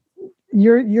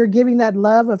you're giving that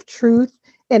love of truth,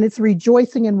 and it's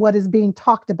rejoicing in what is being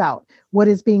talked about, what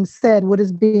is being said, what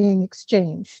is being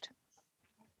exchanged.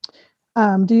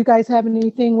 Do you guys have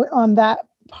anything on that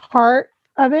part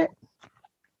of it?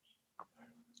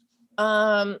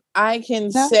 I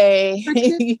can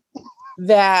say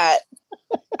that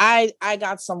I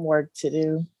got some work to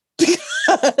do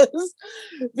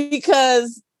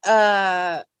because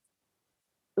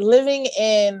living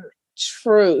in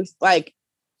truth, like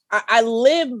I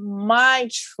live my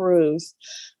truth,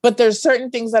 but there's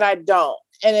certain things that I don't,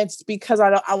 and it's because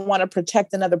I want to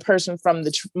protect another person from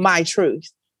my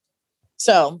truth.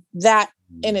 So that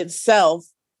in itself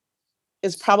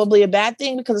is probably a bad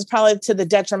thing, because it's probably to the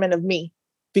detriment of me,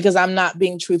 because I'm not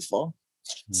being truthful.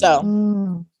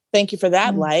 So thank you for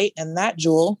that light and that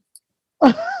jewel.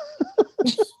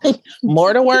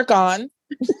 More to work on.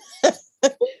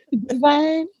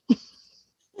 Divine.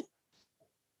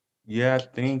 Yeah,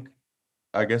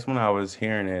 I guess when I was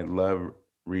hearing it, love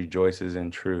rejoices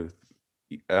in truth.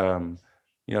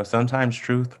 Sometimes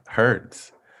truth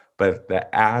hurts, but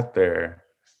the after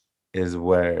is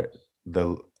where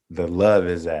the the love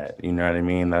is at. You know what I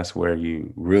mean? That's where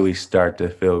you really start to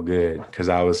feel good. Because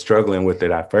I was struggling with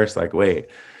it at first, like, wait,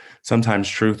 sometimes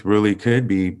truth really could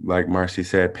be, like Marcy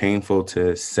said, painful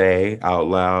to say out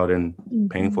loud and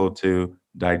painful to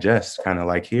digest, kind of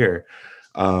like here.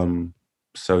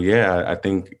 So yeah, I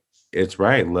think it's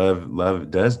right.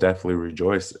 Love does definitely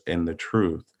rejoice in the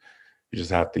truth. You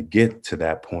just have to get to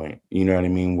that point, you know what I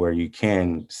mean, where you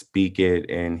can speak it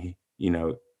and,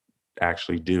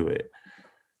 actually do it.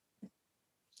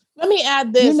 Let me add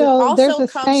You this. It know, there's also a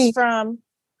comes saying. from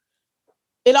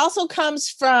it also comes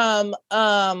from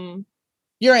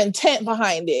your intent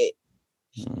behind it.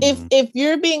 If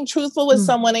you're being truthful with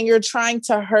someone and you're trying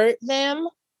to hurt them,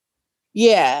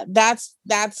 yeah, that's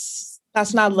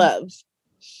not love.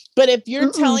 But if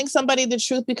you're telling somebody the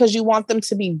truth because you want them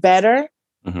to be better,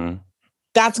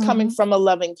 that's coming from a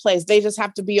loving place. They just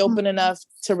have to be open enough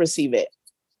to receive it.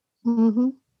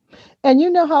 And you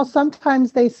know how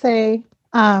sometimes they say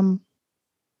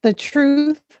the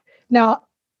truth. Now,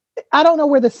 I don't know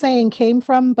where the saying came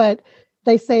from, but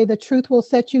they say the truth will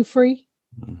set you free.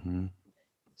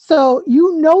 So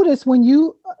you notice when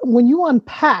you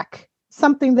unpack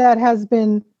something that has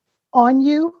been on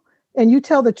you and you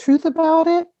tell the truth about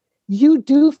it, you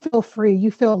do feel free.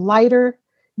 You feel lighter.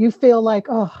 You feel like,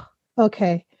 oh,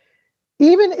 okay.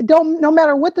 Even no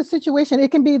matter what the situation,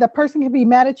 it can be, the person can be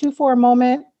mad at you for a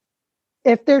moment.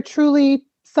 If they're truly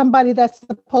somebody that's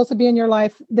supposed to be in your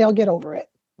life, they'll get over it.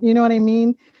 You know what I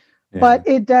mean? Yeah. But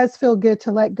it does feel good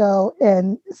to let go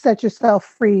and set yourself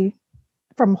free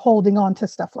from holding on to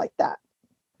stuff like that.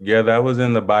 Yeah, that was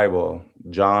in the Bible.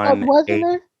 John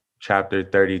 8, chapter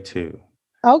 32.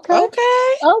 Okay.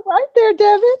 All right there,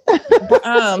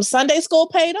 Devin. Sunday school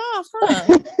paid off,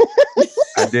 huh?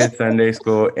 I did Sunday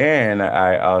school, and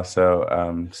I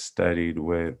also studied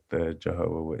with the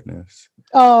Jehovah's Witness.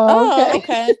 Oh,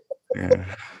 okay. Yeah.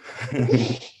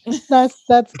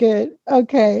 That's good.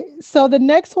 Okay. So the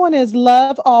next one is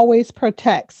love always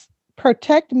protects.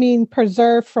 Protect means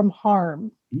preserve from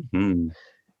harm.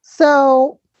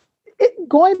 So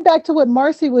going back to what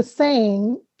Marcy was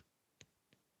saying,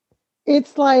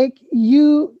 it's like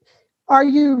are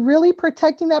you really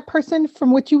protecting that person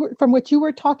from what you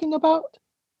were talking about?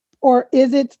 Or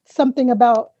is it something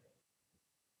about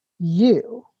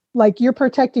you? Like you're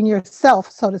protecting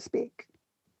yourself, so to speak.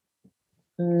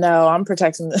 No, I'm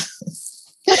protecting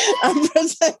this. I'm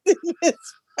protecting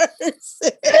this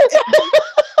person.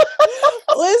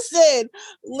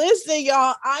 Listen,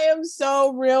 y'all. I am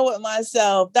so real with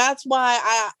myself. That's why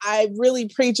I really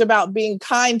preach about being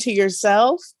kind to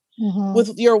yourself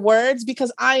with your words,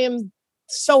 because I am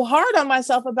so hard on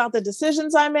myself about the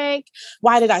decisions I make.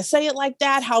 Why did I say it like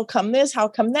that? How come this? How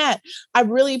come that? I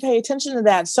really pay attention to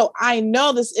that. So I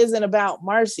know this isn't about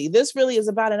Marcy. This really is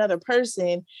about another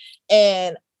person.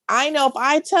 And I know if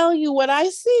I tell you what I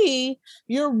see,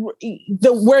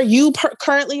 where you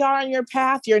currently are on your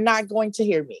path, you're not going to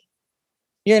hear me.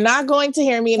 You're not going to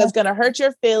hear me, and it's going to hurt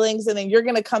your feelings. And then you're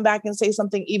going to come back and say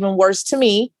something even worse to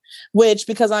me, which,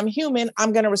 because I'm human,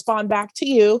 I'm going to respond back to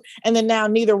you. And then now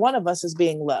neither one of us is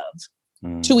being loved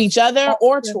to each other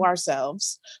or to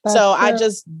ourselves. So I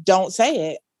just don't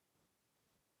say it.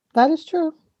 That is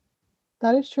true.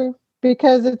 That is true.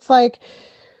 Because it's like,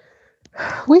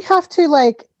 we have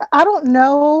to, I don't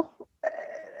know.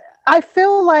 I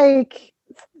feel like,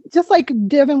 just like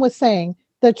Devin was saying,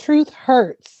 the truth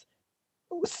hurts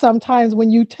sometimes when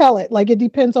you tell it. Like, it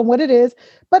depends on what it is,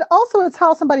 but also it's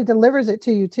how somebody delivers it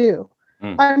to you too.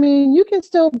 I mean,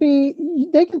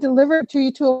 they can deliver it to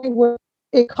you to a way where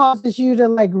it causes you to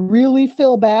really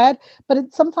feel bad,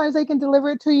 but sometimes they can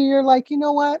deliver it to you. You're like, you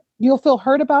know what? You'll feel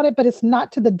hurt about it, but it's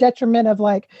not to the detriment of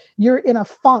you're in a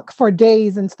funk for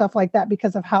days and stuff like that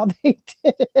because of how they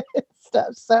did it.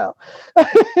 Stuff. So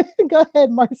go ahead,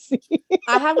 Marcy.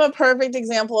 I have a perfect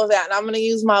example of that. And I'm going to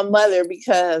use my mother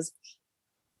because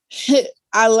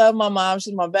I love my mom.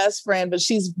 She's my best friend, but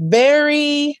she's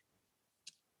very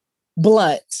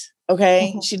blunt.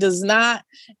 Okay. She does not.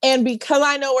 And because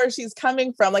I know where she's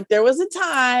coming from, there was a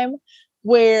time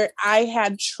where I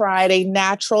had tried a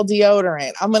natural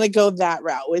deodorant. I'm going to go that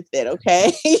route with it.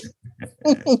 Okay.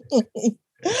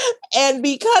 And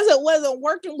because it wasn't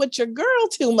working with your girl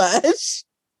too much,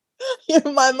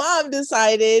 my mom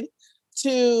decided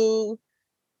to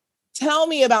tell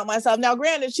me about myself. Now,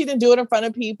 granted, she didn't do it in front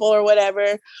of people or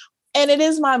whatever. And it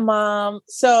is my mom.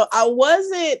 So I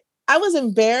was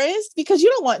embarrassed because you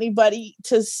don't want anybody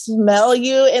to smell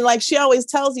you. And she always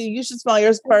tells you, you should smell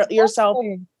yourself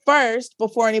first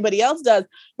before anybody else does.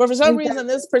 But for some reason,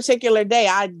 this particular day,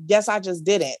 I guess I just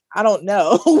didn't. I don't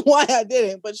know why I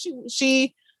didn't, but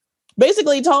she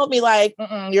basically told me like,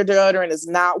 your deodorant is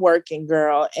not working,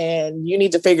 girl, and you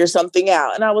need to figure something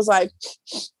out. And I was like,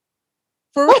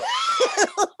 for real?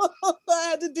 I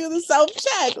had to do the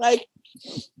self-check. Like,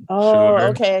 oh, Sure.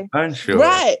 okay. Unsure.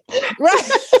 Right.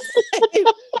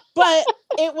 But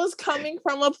it was coming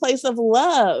from a place of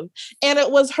love. And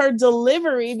it was her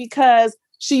delivery, because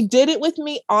she did it with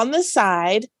me on the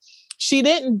side. She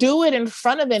didn't do it in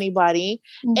front of anybody.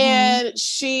 Mhm. And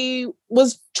she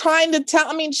was trying to tell,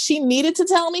 I mean, she needed to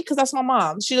tell me, because that's my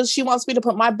mom. She wants me to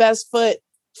put my best foot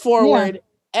forward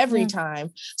every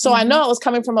time. So I know it was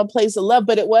coming from a place of love,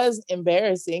 but it was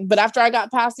embarrassing. But after I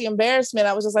got past the embarrassment,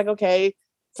 I was just like, okay,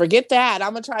 forget that.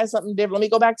 I'm going to try something different. Let me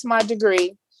go back to my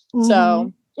degree.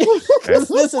 So, because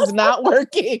this is not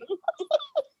working.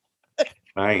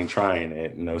 I ain't trying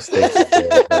it. No stakes.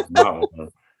 No.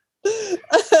 Do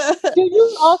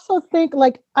you also think,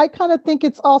 like, I kind of think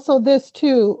it's also this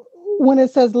too, when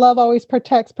it says love always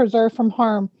protects, preserve from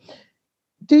harm.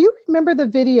 Do you remember the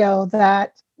video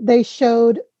that they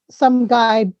showed some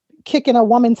guy kicking a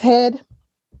woman's head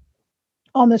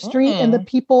on the street and the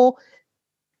people?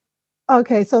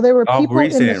 Okay, so there were people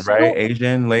recent, in the right?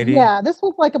 Asian lady. Yeah, this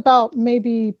was like about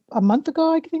maybe a month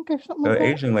ago, I think, or something like The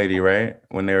that. Asian lady, right?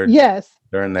 When they were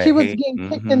during the she was hate. getting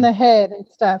kicked in the head and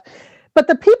stuff, but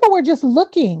the people were just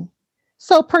looking.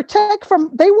 So protect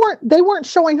from, they weren't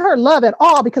showing her love at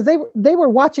all, because they were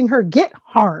watching her get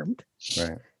harmed.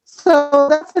 Right. So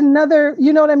that's another,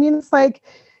 you know what I mean? It's like,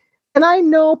 and I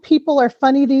know people are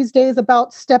funny these days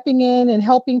about stepping in and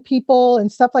helping people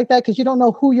and stuff like that, because you don't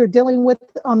know who you're dealing with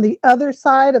on the other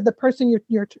side of the person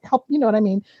you're helping. You know what I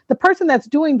mean? The person that's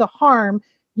doing the harm,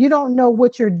 you don't know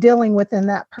what you're dealing with in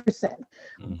that person.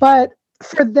 But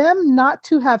for them not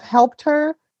to have helped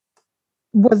her,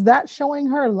 was that showing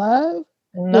her love?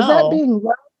 No. Was that being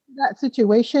love in that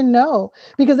situation? No,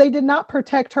 because they did not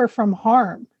protect her from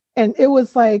harm. And it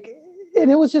was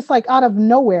just like out of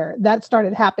nowhere that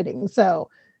started happening. So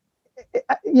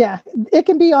it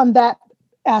can be on that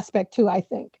aspect too, I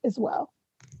think, as well.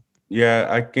 Yeah,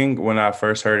 I think when I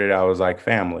first heard it, I was like,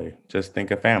 family. Just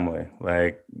think of family.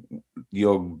 Like,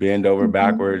 you'll bend over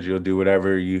backwards. You'll do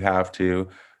whatever you have to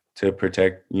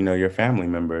protect, your family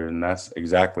member. And that's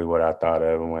exactly what I thought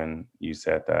of when you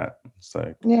said that. It's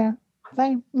like, yeah,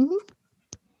 same.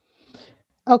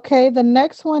 Okay, the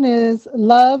next one is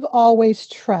love always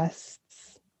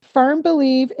trusts. Firm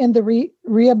believe in the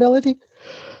reliability.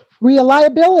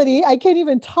 I can't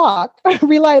even talk.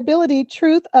 Reliability,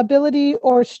 truth, ability,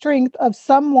 or strength of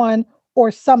someone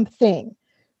or something.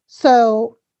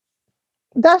 So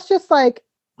that's just like,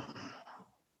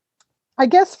 I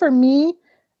guess for me,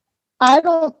 I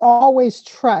don't always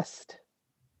trust.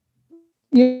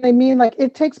 You know what I mean? Like,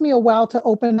 it takes me a while to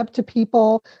open up to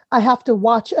people. I have to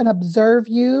watch and observe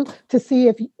you to see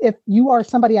if you are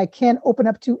somebody I can open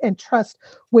up to and trust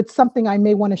with something I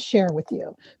may want to share with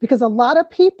you. Because a lot of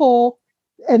people,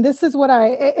 and this is what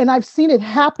I've seen it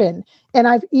happen, and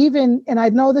I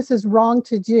know this is wrong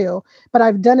to do, but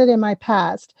I've done it in my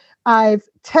past. I've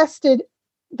tested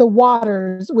the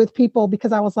waters with people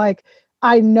because I was like,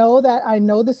 I know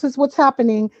this is what's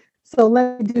happening, so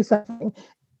let me do something.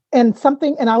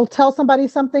 And I'll tell somebody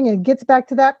something and it gets back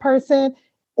to that person,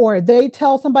 or they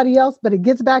tell somebody else, but it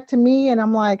gets back to me. And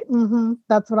I'm like,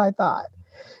 that's what I thought.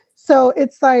 So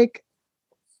it's like,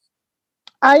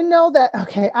 I know that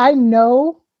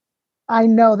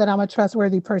I'm a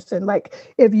trustworthy person.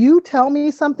 Like, if you tell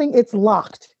me something, it's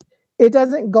locked. It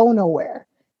doesn't go nowhere.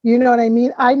 You know what I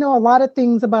mean? I know a lot of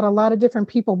things about a lot of different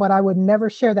people, but I would never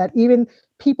share that. Even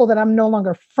people that I'm no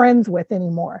longer friends with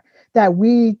anymore, that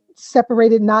we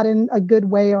separated not in a good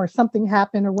way or something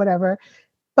happened or whatever.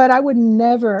 But I would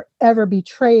never, ever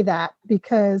betray that,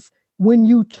 because when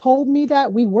you told me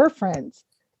that, we were friends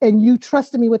and you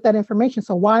trusted me with that information.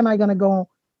 So why am I going to go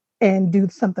and do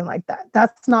something like that?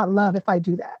 That's not love if I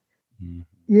do that.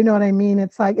 You know what I mean?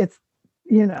 It's like,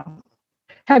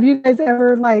 have you guys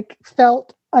ever like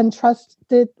felt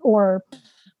untrusted? Or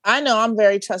I know I'm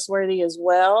very trustworthy as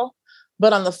well.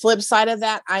 But on the flip side of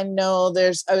that, I know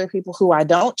there's other people who I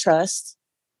don't trust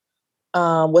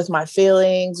with my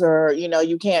feelings, or,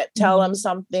 you can't tell them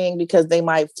something because they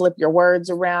might flip your words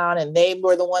around, and they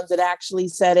were the ones that actually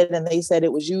said it, and they said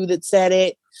it was you that said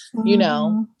it,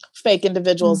 fake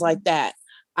individuals like that.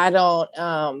 I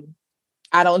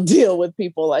don't deal with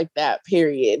people like that,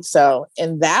 period. So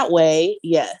in that way,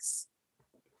 yes.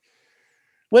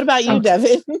 What about you,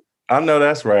 Devin? I know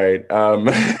that's right.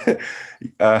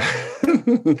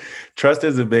 Trust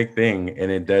is a big thing, and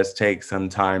it does take some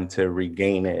time to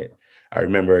regain it. I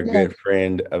remember a good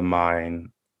friend of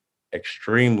mine,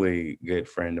 extremely good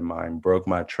friend of mine, broke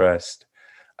my trust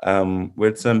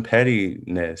with some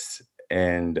pettiness,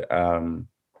 and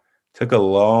took a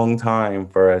long time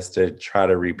for us to try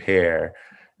to repair.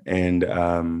 And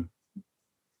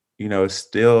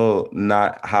still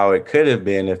not how it could have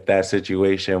been if that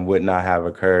situation would not have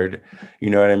occurred. You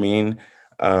know what I mean?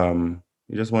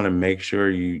 You just want to make sure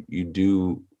you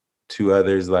do to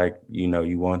others like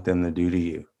you want them to do to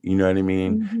you. You know what I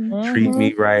mean? Mhm. Treat Mhm.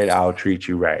 me right, I'll treat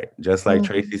you right. Just like Mhm.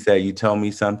 Tracy said, you tell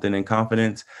me something in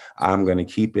confidence, I'm gonna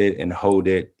keep it and hold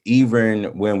it, even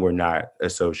when we're not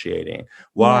associating.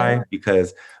 Why? Right.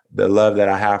 Because the love that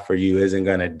I have for you isn't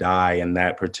gonna die in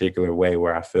that particular way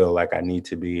where I feel like I need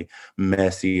to be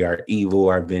messy or evil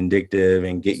or vindictive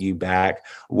and get you back.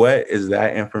 What is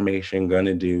that information going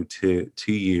to do to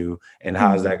you, and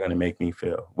how is that going to make me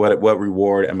feel? What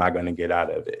reward am I going to get out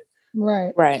of it?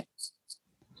 Right. Right.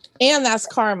 And that's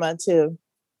karma too.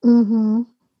 Mm-hmm.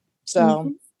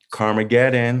 So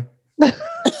Carmageddon.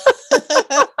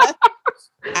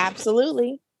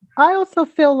 absolutely. I also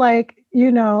feel like,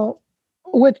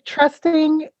 with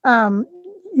trusting,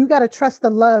 you got to trust the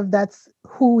love that's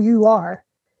who you are.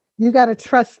 You got to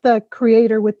trust the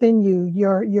creator within you,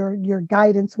 your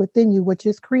guidance within you, which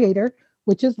is creator,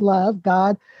 which is love,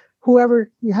 God, however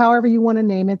you want to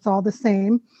name it, it's all the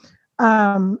same.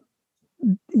 Um,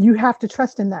 you have to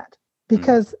trust in that,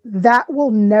 because love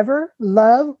will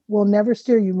never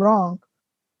steer you wrong.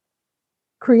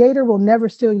 Creator will never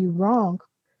steer you wrong.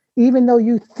 Even though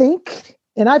you think,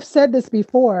 and I've said this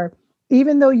before,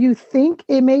 even though you think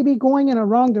it may be going in a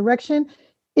wrong direction,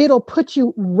 it'll put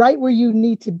you right where you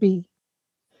need to be.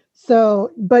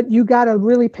 So, but you got to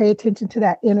really pay attention to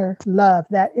that inner love,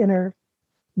 that inner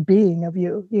being of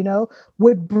you,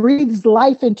 what breathes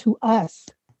life into us.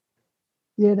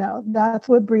 That's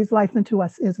what breathes life into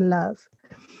us, is love.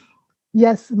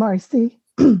 Yes, Marcy.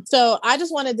 So I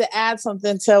just wanted to add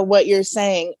something to what you're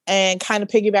saying and kind of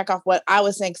piggyback off what I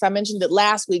was saying, because I mentioned it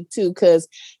last week too, because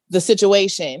the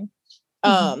situation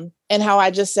and how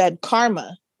I just said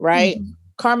karma, right? Mm-hmm.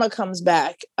 Karma comes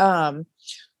back.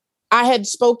 I had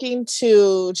spoken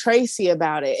to Tracy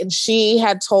about it, and she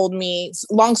had told me,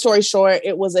 long story short,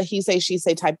 it was a he say, she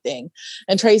say type thing.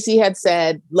 And Tracy had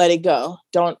said, let it go.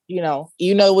 Don't, you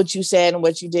know what you said and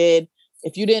what you did.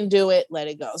 If you didn't do it, let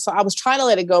it go. So I was trying to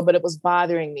let it go, but it was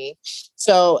bothering me.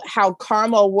 So how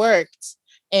karma worked,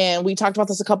 and we talked about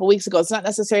this a couple weeks ago, it's not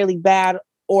necessarily bad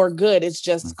or good. It's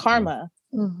just karma.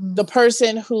 Mm-hmm. The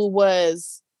person who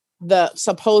was the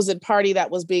supposed party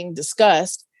that was being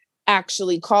discussed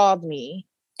actually called me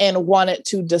and wanted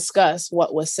to discuss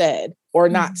what was said or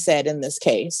not said in this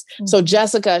case. Mm-hmm. So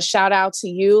Jessica, shout out to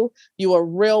you. You a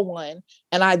real one.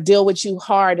 And I deal with you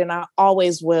hard, and I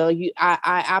always will. I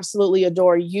absolutely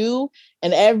adore you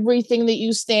and everything that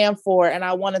you stand for. And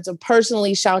I wanted to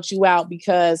personally shout you out,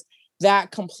 because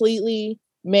that completely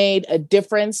made a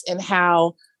difference in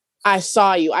how I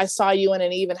saw you. I saw you in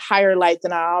an even higher light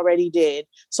than I already did.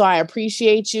 So I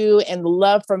appreciate you, and the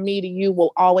love from me to you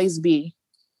will always be.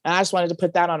 And I just wanted to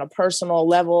put that on a personal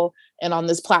level and on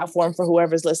this platform for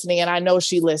whoever's listening. And I know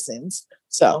she listens.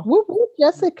 So Whoop, whoop,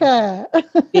 Jessica.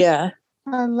 yeah.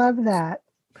 I love that.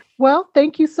 Well,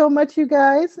 thank you so much, you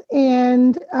guys.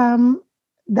 And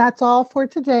that's all for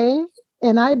today.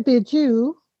 And I bid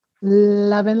you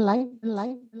love and light,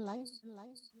 light, light,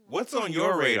 light. What's on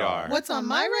your radar? What's on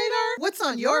my radar? What's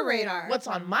on your radar? What's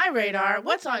on my radar?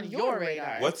 What's on your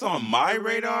radar? What's on my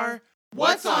radar?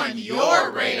 What's on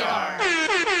your radar?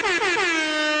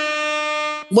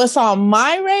 What's on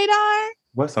my radar?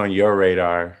 What's on your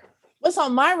radar? What's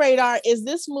on my radar is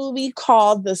this movie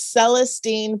called The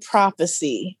Celestine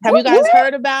Prophecy. Have you guys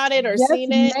heard about it or Yes,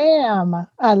 seen it? ma'am.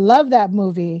 I love that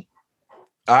movie.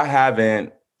 I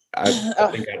haven't. I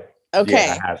think Okay.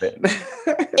 I haven't.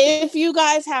 If you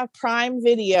guys have Prime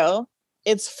Video,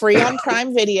 it's free on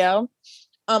Prime Video.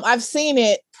 I've seen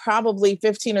it probably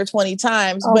 15 or 20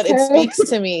 times, but it speaks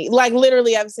to me. Like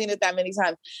literally, I've seen it that many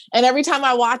times. And every time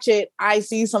I watch it, I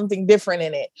see something different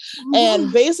in it.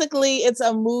 And basically, it's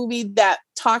a movie that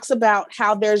talks about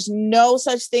how there's no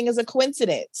such thing as a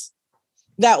coincidence,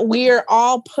 that we're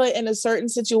all put in a certain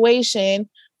situation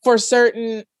for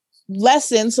certain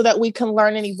lessons so that we can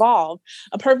learn and evolve.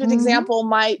 A perfect example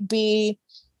might be,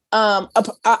 I'm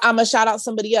gonna shout out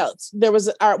somebody else. There was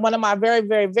one of my very,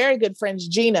 very, very good friends,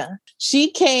 Gina.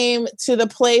 She came to the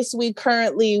place we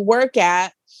currently work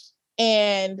at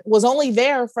and was only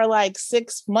there for like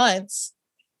 6 months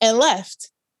and left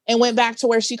and went back to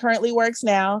where she currently works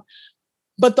now.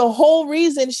 But the whole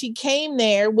reason she came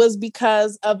there was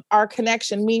because of our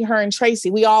connection, me, her, and Tracy.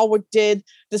 We all did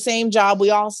the same job. We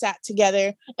all sat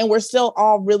together, and we're still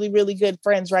all really, really good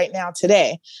friends right now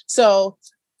today. So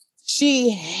She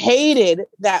hated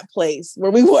that place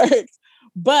where we worked,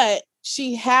 but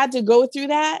she had to go through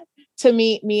that to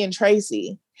meet me and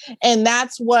Tracy. And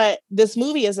that's what this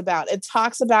movie is about. It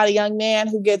talks about a young man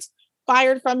who gets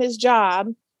fired from his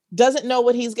job, doesn't know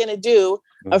what he's going to do.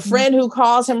 A friend who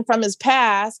calls him from his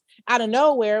past out of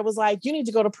nowhere was like, you need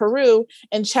to go to Peru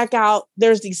and check out,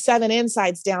 there's these 7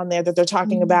 insights down there that they're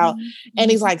talking about. And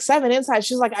he's like, 7 insights.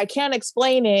 She's like, I can't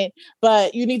explain it,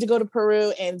 but you need to go to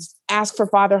Peru and ask for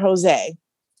Father Jose.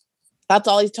 That's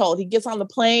all he's told. He gets on the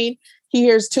plane. He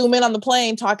hears 2 men on the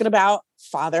plane talking about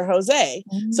Father Jose.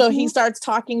 So he starts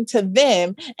talking to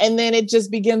them. And then it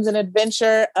just begins an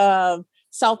adventure of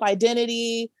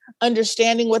self-identity,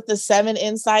 understanding what the 7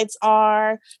 insights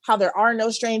are, how there are no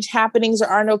strange happenings, there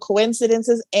are no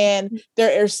coincidences. And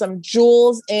there are some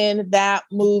jewels in that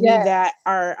movie that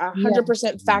are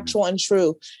 100% factual and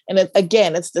true. And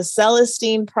it's the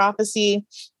Celestine Prophecy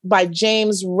by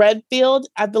James Redfield,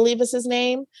 I believe is his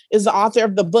name, is the author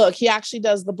of the book. He actually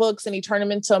does the books and he turned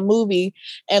them into a movie.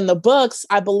 And the books,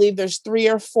 I believe there's 3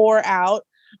 or 4 out.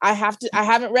 I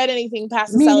haven't read anything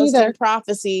past the Celestine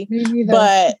Prophecy,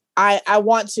 but I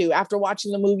want to after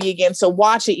watching the movie again. So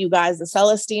watch it, you guys, the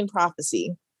Celestine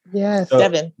Prophecy. Yes. So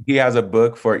Devin. He has a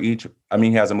book for each,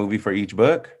 he has a movie for each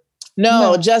book?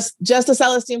 No. just the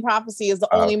Celestine Prophecy is the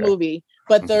only movie.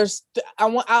 But there's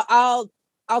I'll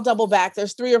double back.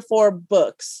 There's 3 or 4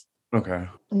 books. Okay.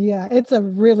 Yeah, it's a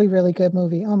really, really good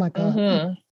movie. Oh my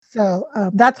God. So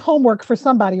that's homework for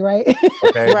somebody, right?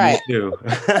 Okay, right. Me too.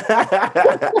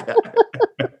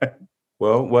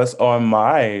 Well, what's on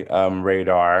my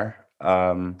radar?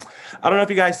 I don't know if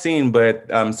you guys seen, but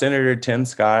Senator Tim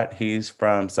Scott, he's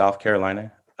from South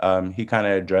Carolina. He kind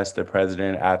of addressed the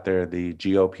president after the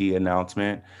GOP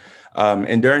announcement.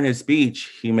 And during his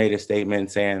speech, he made a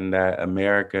statement saying that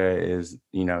America is,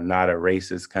 not a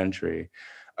racist country.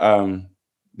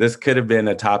 This could have been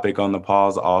a topic on the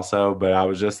pause also, but I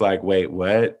was just like, wait,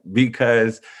 what?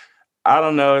 Because I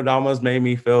don't know, it almost made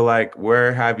me feel like,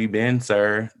 where have you been,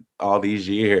 sir, all these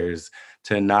years,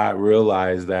 to not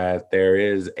realize that there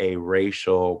is a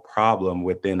racial problem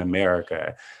within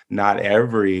America. Not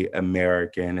every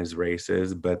American is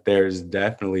racist, but there's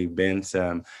definitely been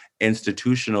some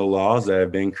institutional laws that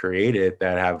have been created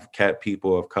that have kept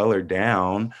people of color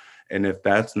down. And if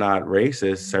that's not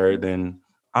racist, sir, then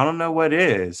I don't know what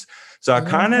is. So I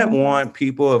kind of want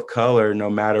people of color, no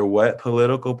matter what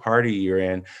political party you're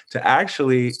in, to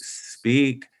actually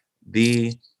speak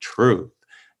the truth.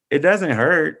 It doesn't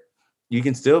hurt. You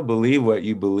can still believe what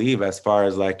you believe as far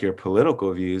as like your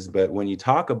political views. But when you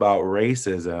talk about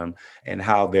racism and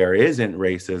how there isn't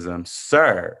racism,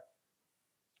 sir,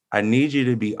 I need you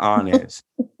to be honest.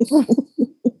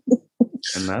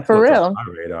 And that's for real on my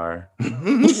radar.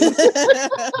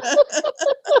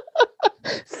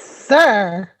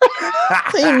 Sir.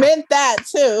 He meant that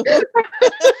too.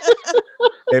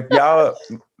 If y'all,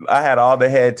 I had all the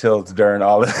head tilts during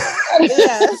all of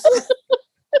Yes.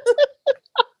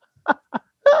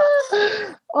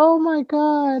 Oh my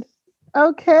God.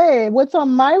 Okay. What's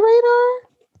on my radar?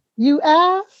 You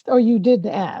asked or you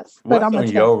didn't ask? What's on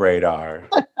your radar?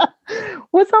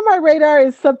 What's on my radar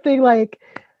is something like,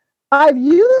 I've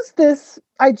used this.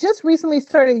 I just recently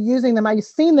started using them. I've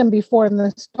seen them before in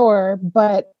the store,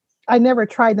 but I never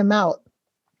tried them out.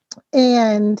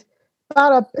 And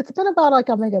it's been about like,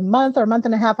 I think a month or a month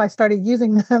and a half, I started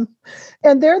using them.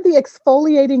 And they're the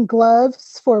exfoliating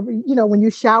gloves for, when you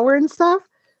shower and stuff.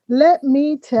 Let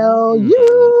me tell you,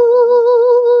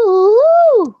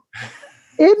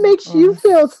 it makes you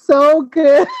feel so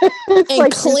good. It's and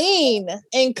like clean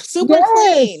and super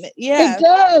clean. Yeah, it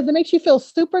does. It makes you feel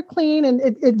super clean, and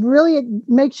it really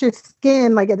makes your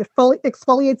skin, like, it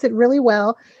exfoliates it really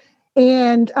well.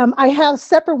 And I have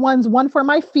separate ones, one for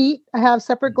my feet. I have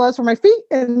separate gloves for my feet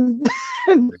and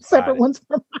separate ones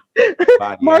for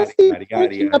my Marcy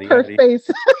reaching up her face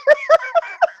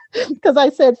because I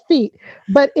said feet.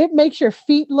 But it makes your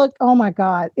feet look, oh my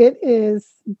God, it is.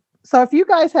 So if you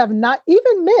guys have not,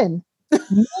 even men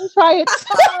try it.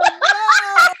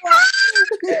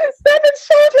 Devin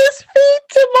showed his feet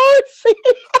to Marcy.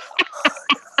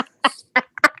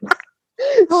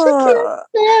 She can't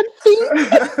stand feet.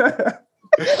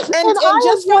 and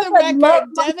just for the record,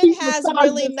 Devin has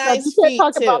really nice feet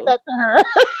talk too. About that to her.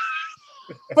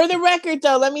 For the record,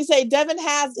 though, let me say Devin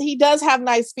does have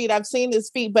nice feet. I've seen his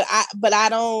feet, but I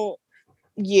don't.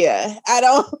 Yeah, I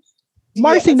don't.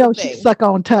 Marcy knows she suck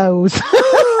on toes.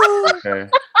 Okay.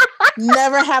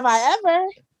 Never have I ever.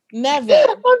 Never.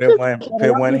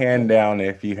 Put one hand down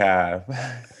if you have.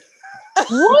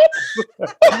 What?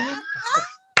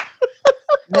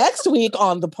 Next week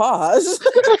on the pause.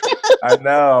 I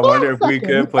know. I wonder if we Fucking.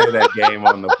 could play that game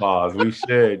on the pause. We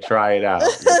should try it out.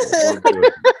 We'll do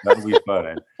it. That'll be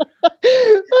fun.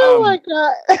 Oh my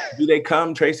God. Do they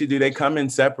come, Tracy? Do they come in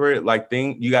separate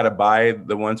thing? You got to buy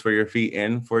the ones for your feet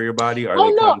and for your body? Or Oh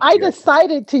they no, come I together?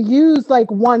 decided to use like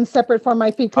one separate for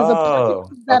my feet because the Oh,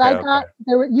 packages that I got,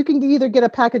 you can either get a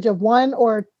package of one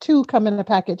or two come in a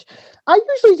package. I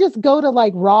usually just go to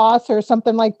like Ross or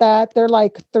something like that. They're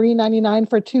like $3.99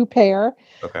 for 2 pair.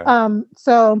 Okay.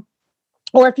 So,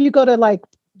 or if you go to like,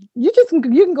 you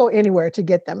can go anywhere to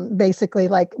get them. Basically,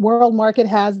 like World Market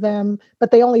has them,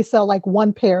 but they only sell like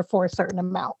 1 pair for a certain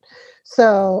amount.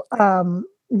 So,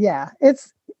 yeah,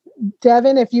 it's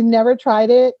Devin. If you've never tried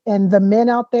it, and the men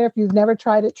out there, if you've never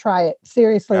tried it, try it.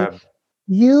 Seriously, Yeah.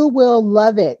 you will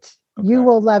love it. You Okay.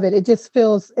 will love it. It just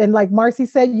feels, and like Marcy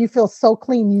said, you feel so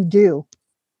clean. You do.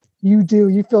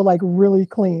 You feel like really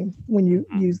clean when you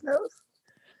use those.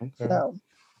 Okay. So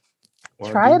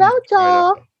Well, try it out,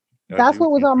 y'all. I That's do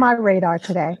what was need on to. my radar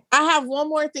today. I have one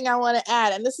more thing I want to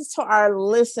add, and this is to our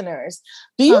listeners.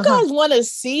 Do you guys want to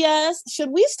see us?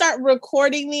 Should we start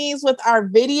recording these with our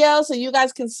video so you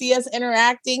guys can see us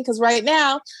interacting? Because right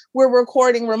now we're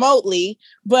recording remotely,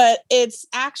 but it's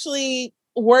actually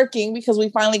working because we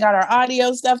finally got our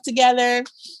audio stuff together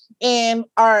and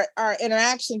our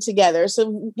interaction together.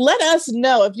 So let us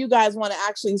know if you guys want to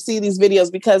actually see these videos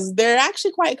because they're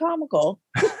actually quite comical.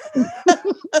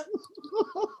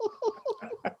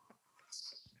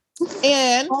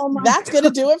 And that's going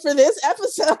to do it for this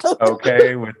episode.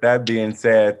 Okay, with that being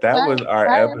said, that was our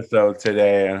episode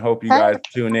today, and hope you guys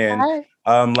tune in.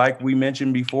 Like we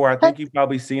mentioned before, I think you've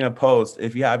probably seen a post.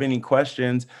 If you have any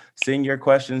questions, send your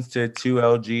questions to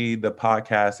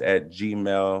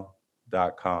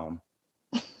 2lgthepodcast@gmail.com.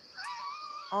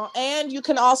 And you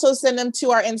can also send them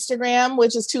to our Instagram,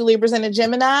 which is 2 Libras and a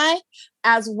Gemini,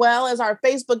 as well as our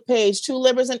Facebook page, 2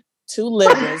 Libras and 2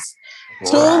 Libras.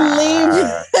 2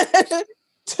 Libras.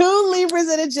 2 Libras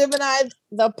and a Gemini,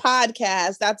 the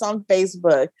podcast. That's on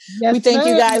Facebook. Yes, we thank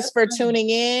you guys for tuning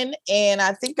in. And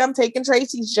I think I'm taking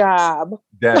Tracy's job.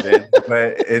 Devin,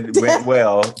 but it went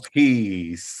well.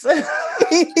 Peace.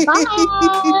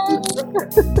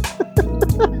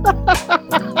 Bye.